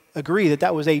would agree that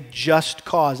that was a just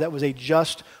cause. That was a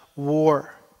just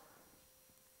war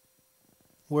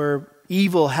where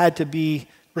evil had to be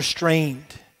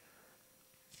restrained.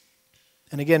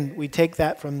 And again, we take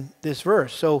that from this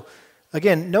verse. So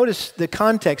again, notice the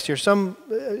context here.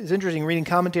 It's interesting reading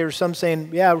commentators, some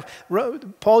saying, yeah,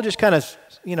 Paul just kind of,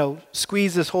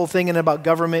 squeezed this whole thing in about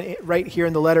government right here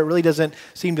in the letter. It really doesn't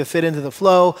seem to fit into the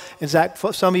flow. In fact,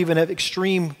 some even have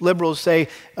extreme liberals say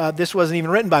this wasn't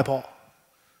even written by Paul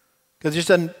because it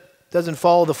just doesn't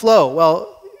follow the flow.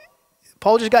 Well,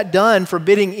 Paul just got done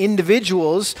forbidding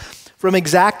individuals from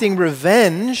exacting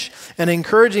revenge and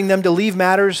encouraging them to leave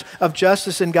matters of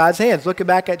justice in God's hands. Look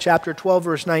back at chapter 12,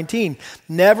 verse 19.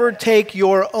 Never take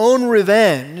your own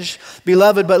revenge,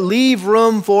 beloved, but leave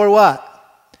room for what?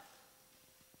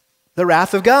 The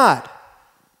wrath of God.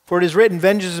 For it is written,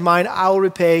 vengeance is mine, I will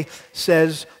repay,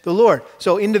 says the Lord.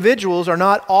 So individuals are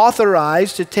not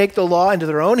authorized to take the law into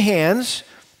their own hands,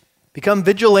 become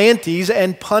vigilantes,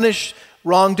 and punish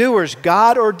wrongdoers.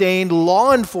 God ordained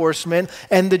law enforcement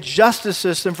and the justice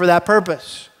system for that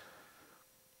purpose.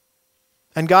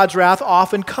 And God's wrath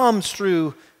often comes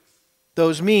through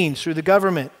those means, through the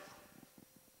government.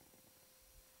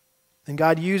 And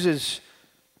God uses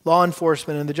law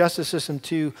enforcement and the justice system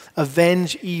to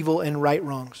avenge evil and right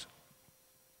wrongs.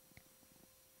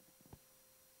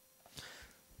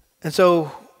 And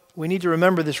so we need to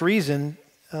remember this reason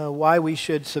why we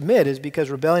should submit is because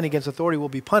rebellion against authority will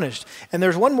be punished. And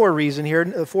there's one more reason here,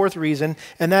 the fourth reason,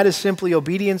 and that is simply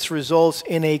obedience results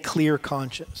in a clear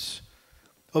conscience.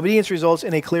 Obedience results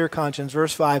in a clear conscience.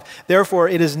 Verse 5, therefore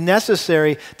it is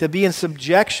necessary to be in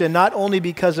subjection not only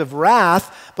because of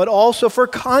wrath, but also for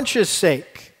conscience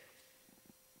sake.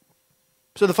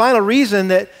 So the final reason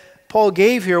that Paul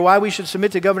gave here why we should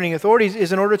submit to governing authorities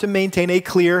is in order to maintain a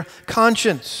clear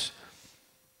conscience.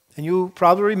 And you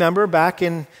probably remember back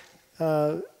in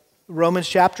Romans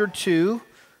chapter 2,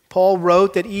 Paul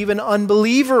wrote that even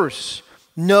unbelievers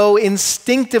know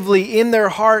instinctively in their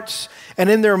hearts and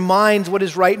in their minds what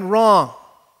is right and wrong.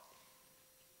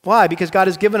 Why? Because God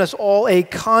has given us all a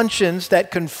conscience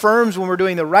that confirms when we're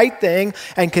doing the right thing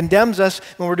and condemns us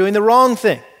when we're doing the wrong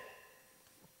thing.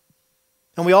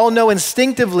 And we all know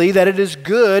instinctively that it is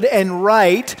good and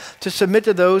right to submit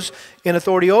to those in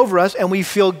authority over us, and we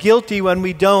feel guilty when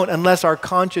we don't unless our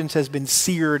conscience has been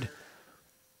seared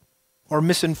or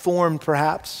misinformed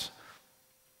perhaps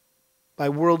by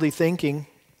worldly thinking.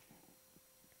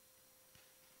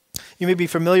 You may be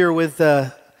familiar with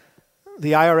the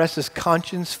IRS's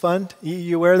Conscience Fund.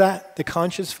 You aware of that? The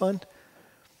Conscience Fund?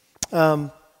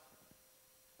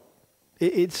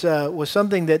 It was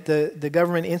something that the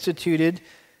government instituted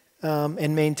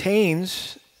and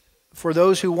maintains for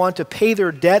those who want to pay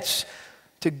their debts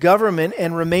to government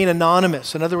and remain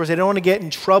anonymous. In other words, they don't want to get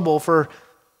in trouble for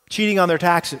cheating on their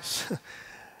taxes.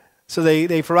 So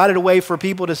they provided a way for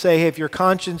people to say, hey, if your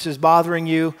conscience is bothering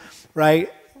you,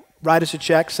 right, write us a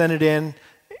check, send it in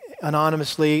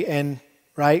anonymously, and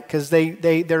right, because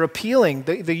they're appealing.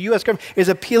 The U.S. government is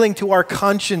appealing to our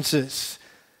consciences,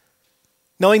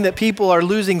 knowing that people are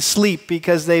losing sleep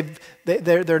because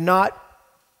they're not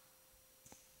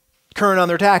current on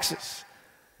their taxes.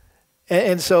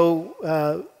 And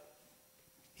so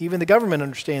even the government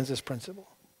understands this principle.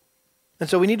 And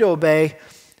so we need to obey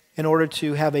in order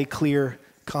to have a clear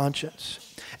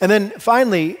conscience. And then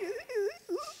finally,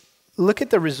 look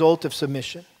at the result of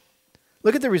submission.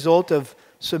 Look at the result of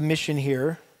submission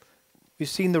here. We've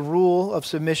seen the rule of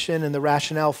submission and the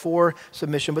rationale for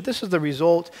submission, but this is the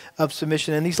result of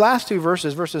submission. In these last two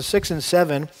verses, verses 6 and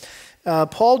 7,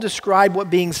 Paul described what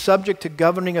being subject to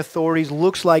governing authorities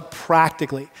looks like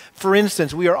practically. For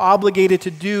instance, we are obligated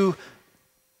to do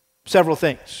several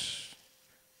things.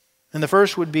 And the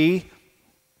first would be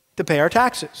to pay our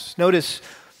taxes. Notice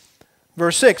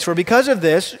verse 6, for because of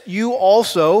this, you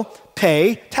also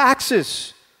pay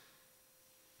taxes.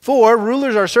 For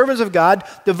rulers are servants of God,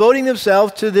 devoting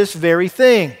themselves to this very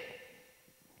thing.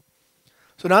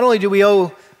 So not only do we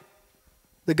owe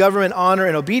the government honor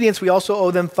and obedience, we also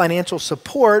owe them financial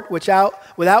support, without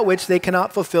which they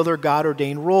cannot fulfill their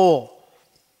God-ordained role.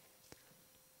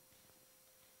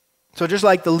 So just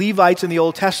like the Levites in the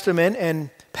Old Testament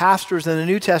and pastors in the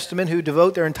New Testament who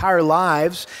devote their entire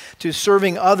lives to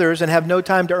serving others and have no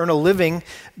time to earn a living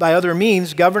by other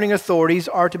means, governing authorities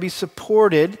are to be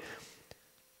supported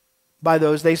by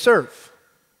those they serve.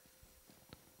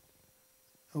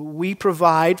 We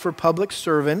provide for public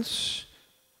servants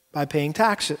by paying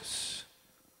taxes.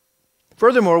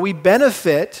 Furthermore, we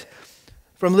benefit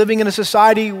from living in a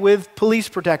society with police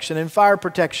protection and fire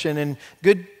protection and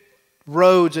good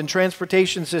roads and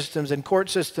transportation systems and court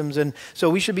systems, and so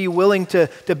we should be willing to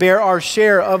bear our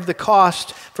share of the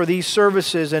cost for these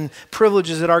services and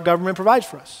privileges that our government provides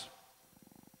for us.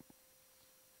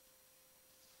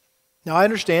 Now, I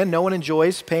understand no one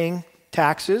enjoys paying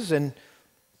taxes, and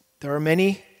there are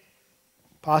many,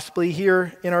 possibly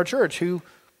here in our church, who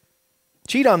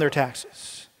cheat on their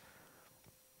taxes.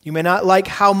 You may not like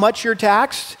how much you're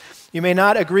taxed. You may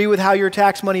not agree with how your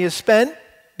tax money is spent.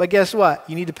 But guess what?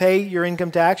 You need to pay your income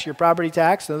tax, your property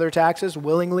tax, and other taxes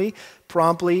willingly,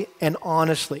 promptly, and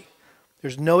honestly.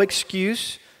 There's no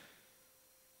excuse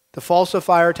to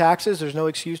falsify our taxes. There's no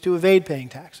excuse to evade paying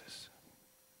taxes.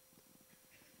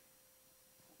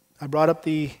 I brought up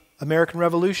the American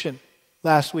Revolution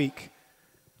last week,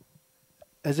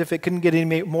 as if it couldn't get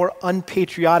any more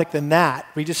unpatriotic than that.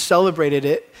 We just celebrated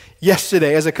it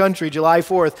yesterday as a country, July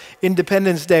 4th,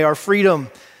 Independence Day, our freedom,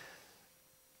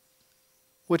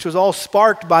 which was all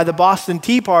sparked by the Boston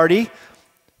Tea Party,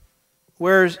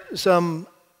 where some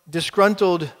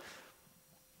disgruntled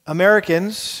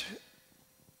Americans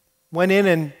went in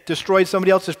and destroyed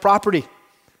somebody else's property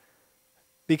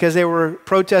because they were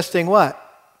protesting what?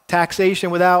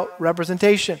 Taxation without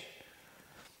representation.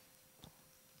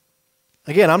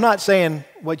 Again, I'm not saying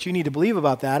what you need to believe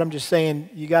about that. I'm just saying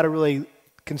you got to really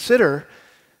consider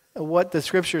what the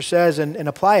Scripture says and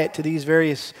apply it to these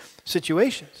various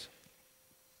situations.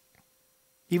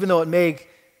 Even though it may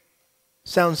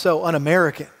sound so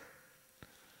un-American.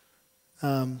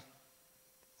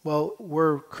 Well,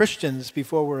 we're Christians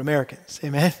before we're Americans,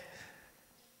 amen?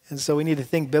 And so we need to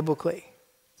think biblically.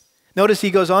 Notice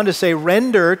he goes on to say,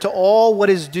 render to all what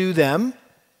is due them.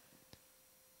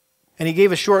 And he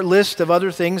gave a short list of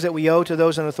other things that we owe to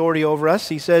those in authority over us.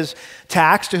 He says,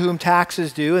 tax to whom tax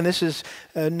is due. And this is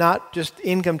not just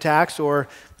income tax or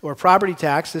property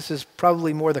tax. This is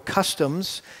probably more the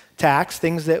customs tax,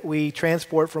 things that we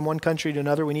transport from one country to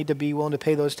another. We need to be willing to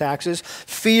pay those taxes.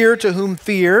 Fear to whom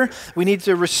fear. We need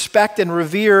to respect and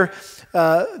revere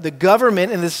the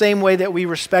government in the same way that we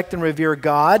respect and revere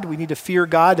God. We need to fear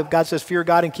God. God says fear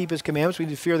God and keep his commandments. We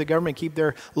need to fear the government and keep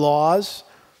their laws.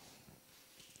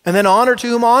 And then honor to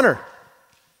whom honor.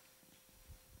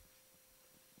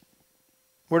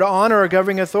 We're to honor our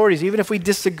governing authorities, even if we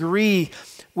disagree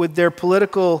with their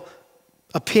political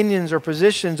opinions or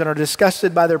positions and are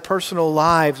disgusted by their personal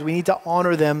lives. We need to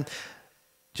honor them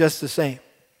just the same.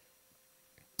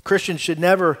 Christians should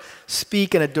never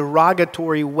speak in a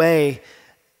derogatory way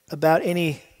about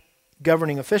any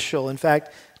governing official. In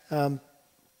fact,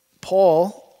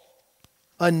 Paul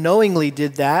unknowingly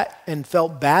did that and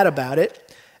felt bad about it.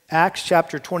 Acts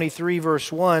chapter 23,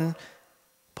 verse 1,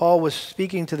 Paul was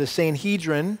speaking to the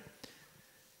Sanhedrin.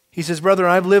 He says, brethren,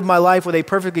 I've lived my life with a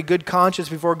perfectly good conscience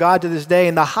before God to this day.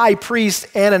 And the high priest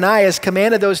Ananias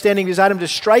commanded those standing beside him to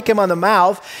strike him on the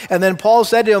mouth. And then Paul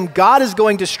said to him, God is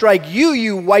going to strike you,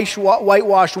 you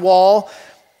whitewashed wall.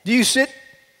 Do you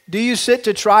sit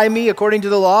to try me according to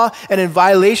the law, and in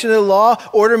violation of the law,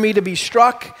 order me to be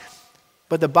struck?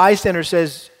 But the bystander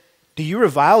says, do you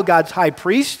revile God's high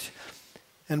priest?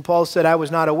 And Paul said, I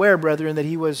was not aware, brethren, that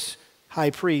he was high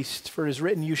priest, for it is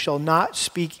written, you shall not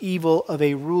speak evil of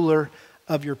a ruler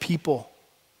of your people.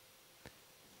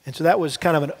 And so that was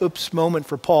kind of an oops moment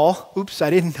for Paul. Oops, I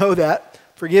didn't know that.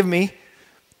 Forgive me.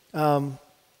 And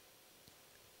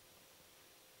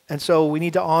so we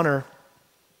need to honor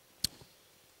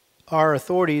our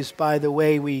authorities by the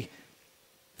way we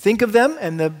think of them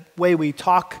and the way we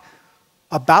talk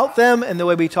about them and the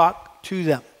way we talk to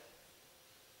them.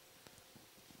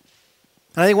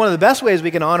 And I think one of the best ways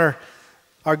we can honor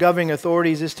our governing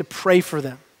authorities is to pray for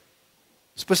them.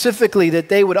 Specifically, that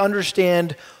they would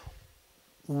understand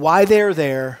why they're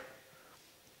there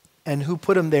and who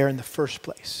put them there in the first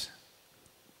place.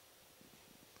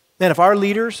 Man, if our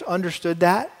leaders understood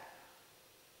that,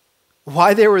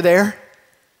 why they were there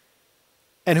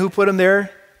and who put them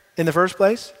there in the first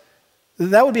place,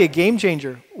 that would be a game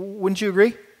changer. Wouldn't you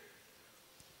agree?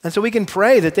 And so we can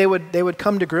pray that they would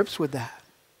come to grips with that.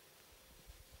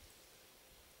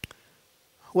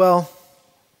 Well,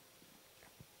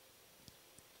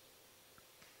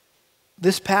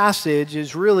 this passage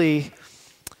is really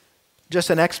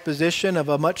just an exposition of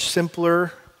a much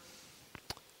simpler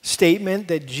statement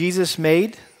that Jesus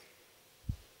made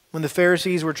when the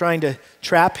Pharisees were trying to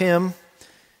trap him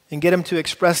and get him to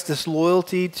express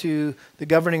disloyalty to the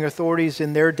governing authorities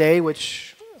in their day,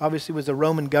 which obviously was the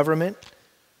Roman government.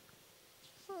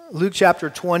 Luke chapter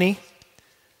 20,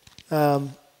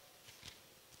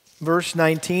 verse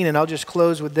 19, and I'll just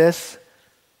close with this.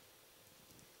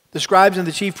 The scribes and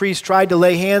the chief priests tried to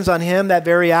lay hands on him that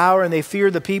very hour, and they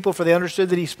feared the people, for they understood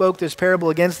that he spoke this parable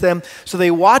against them. So they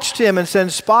watched him and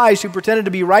sent spies who pretended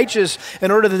to be righteous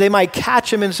in order that they might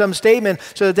catch him in some statement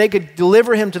so that they could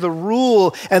deliver him to the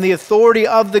rule and the authority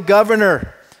of the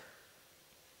governor.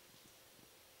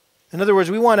 In other words,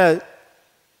 we want to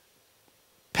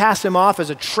pass him off as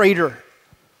a traitor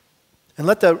and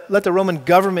let the Roman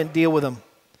government deal with him.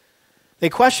 They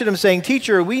questioned him, saying,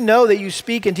 "Teacher, we know that you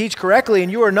speak and teach correctly,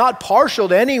 and you are not partial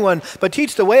to anyone, but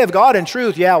teach the way of God in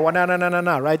truth." Yeah, well,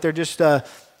 no, right? They're just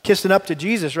kissing up to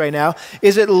Jesus right now.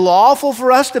 "Is it lawful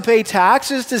for us to pay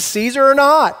taxes to Caesar or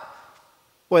not?"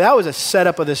 Boy, that was a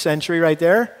setup of the century right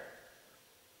there.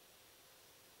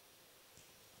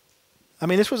 I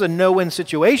mean, this was a no-win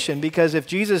situation, because if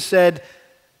Jesus said,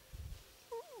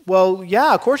 well,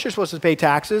 yeah, of course you're supposed to pay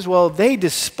taxes. Well, they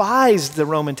despised the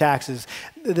Roman taxes.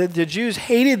 The Jews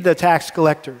hated the tax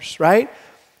collectors, right?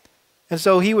 And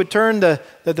so he would turn, the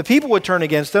people would turn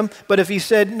against him. But if he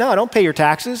said, no, don't pay your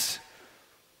taxes,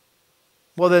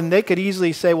 well, then they could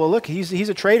easily say, well, look, he's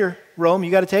a traitor. Rome, you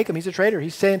got to take him. He's a traitor.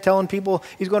 He's going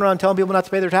around telling people not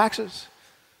to pay their taxes.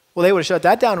 Well, they would have shut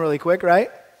that down really quick, right?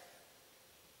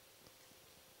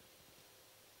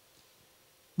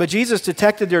 But Jesus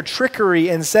detected their trickery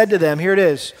and said to them, here it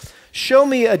is, "Show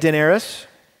me a denarius.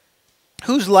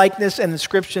 Whose likeness and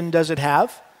inscription does it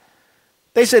have?"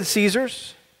 They said,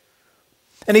 "Caesar's."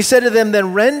 And he said to them,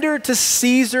 "Then render to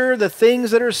Caesar the things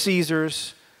that are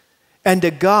Caesar's, and to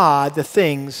God the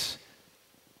things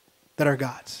that are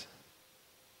God's."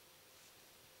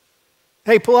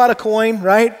 Hey, pull out a coin,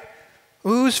 right?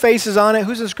 Whose face is on it?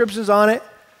 Whose inscription is on it?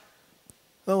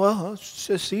 Well, it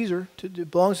says Caesar. It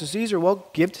belongs to Caesar. Well,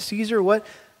 give to Caesar what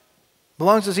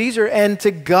belongs to Caesar, and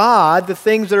to God the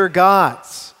things that are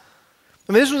God's.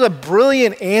 I mean, this was a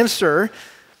brilliant answer.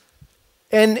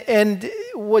 And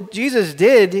what Jesus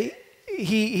did,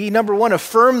 he number one,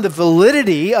 affirmed the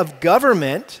validity of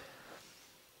government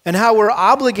and how we're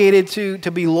obligated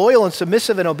to be loyal and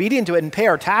submissive and obedient to it and pay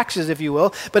our taxes, if you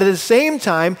will. But at the same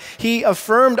time, he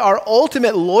affirmed our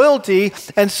ultimate loyalty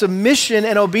and submission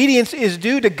and obedience is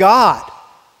due to God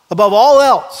above all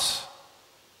else.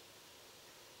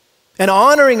 And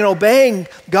honoring and obeying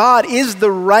God is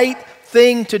the right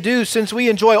thing to do, since we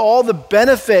enjoy all the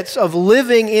benefits of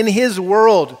living in his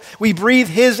world. We breathe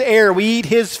his air, we eat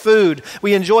his food,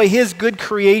 we enjoy his good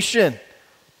creation.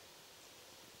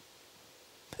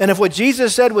 And if what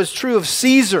Jesus said was true of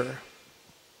Caesar,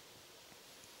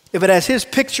 if it has his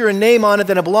picture and name on it,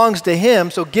 then it belongs to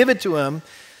him, so give it to him.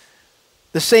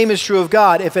 The same is true of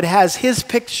God. If it has his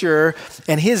picture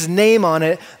and his name on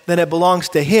it, then it belongs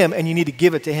to him, and you need to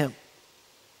give it to him.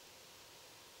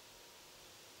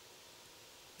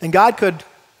 And God could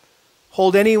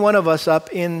hold any one of us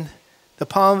up in the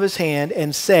palm of his hand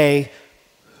and say,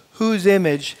 whose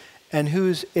image and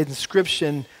whose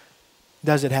inscription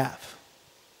does it have?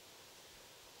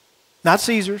 Not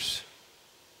Caesar's,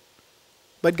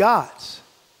 but God's.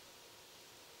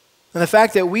 And the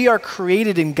fact that we are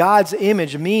created in God's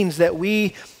image means that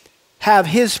we have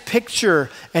his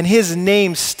picture and his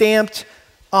name stamped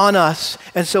on us.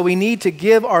 And so we need to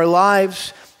give our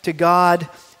lives to God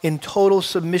in total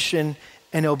submission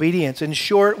and obedience. In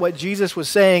short, what Jesus was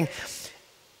saying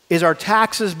is our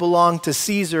taxes belong to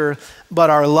Caesar, but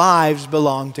our lives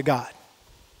belong to God.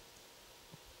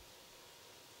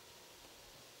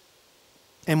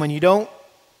 And when you don't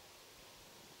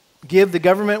give the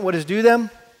government what is due them,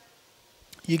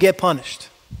 you get punished.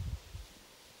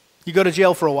 You go to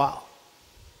jail for a while.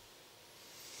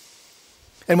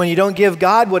 And when you don't give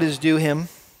God what is due him,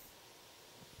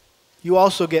 you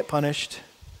also get punished,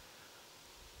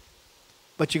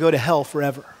 but you go to hell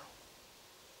forever.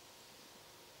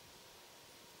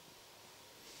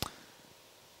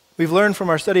 We've learned from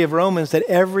our study of Romans that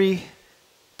every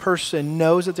person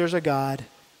knows that there's a God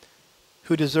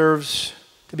who deserves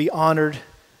to be honored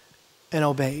and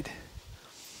obeyed.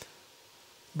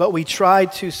 But we try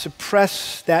to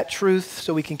suppress that truth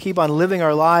so we can keep on living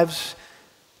our lives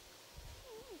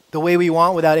the way we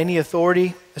want without any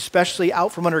authority, especially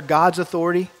out from under God's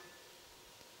authority.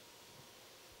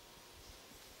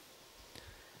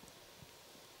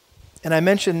 And I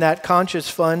mentioned that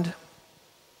conscience fund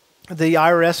the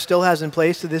IRS still has in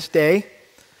place to this day.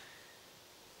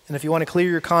 And if you want to clear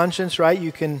your conscience, right,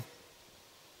 you can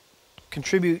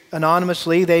contribute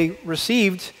anonymously. They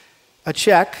received a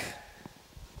check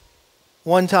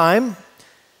one time,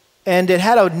 and it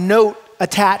had a note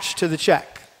attached to the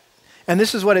check. And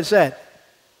this is what it said.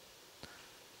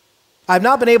 I've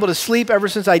not been able to sleep ever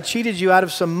since I cheated you out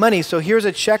of some money, so here's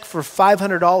a check for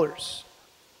 $500.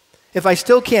 If I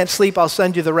still can't sleep, I'll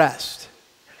send you the rest.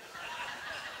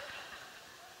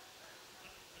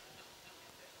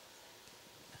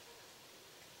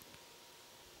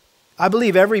 I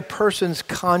believe every person's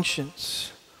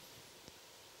conscience,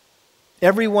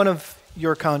 every one of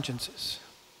your consciences,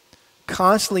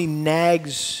 constantly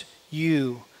nags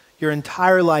you your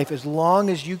entire life as long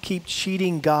as you keep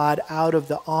cheating God out of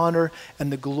the honor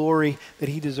and the glory that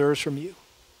He deserves from you.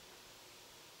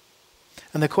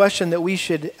 And the question that we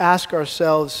should ask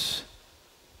ourselves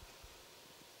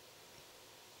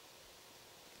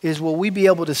is, will we be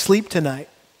able to sleep tonight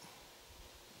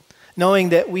knowing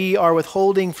that we are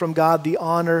withholding from God the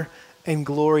honor and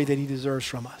glory that He deserves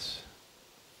from us?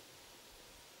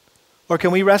 Or can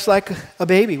we rest like a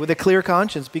baby with a clear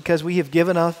conscience because we have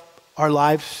given up our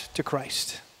lives to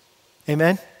Christ?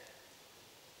 Amen?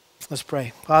 Let's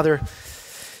pray. Father,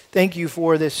 thank you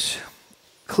for this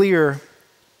clear,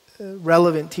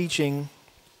 relevant teaching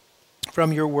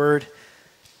from your word.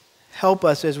 Help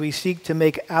us as we seek to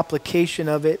make application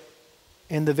of it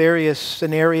in the various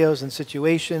scenarios and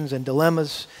situations and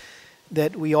dilemmas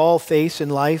that we all face in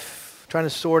life, trying to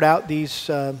sort out these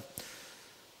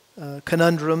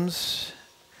conundrums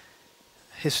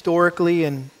historically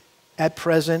and at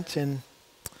present.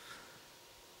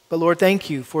 But Lord, thank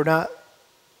you for not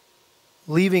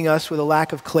leaving us with a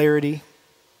lack of clarity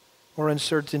or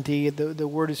uncertainty. The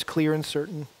word is clear and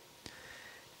certain.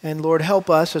 And Lord, help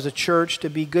us as a church to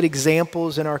be good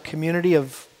examples in our community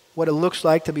of what it looks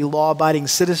like to be law-abiding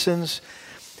citizens.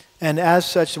 And as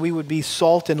such, we would be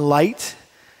salt and light,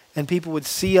 and people would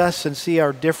see us and see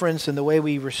our difference in the way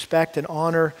we respect and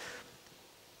honor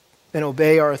and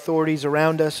obey our authorities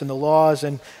around us and the laws.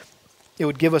 And it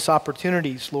would give us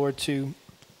opportunities, Lord, to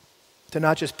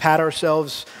not just pat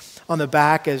ourselves on the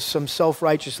back as some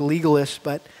self-righteous legalists,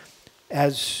 but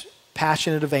as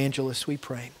passionate evangelists, we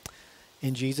pray.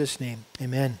 In Jesus' name,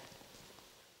 amen.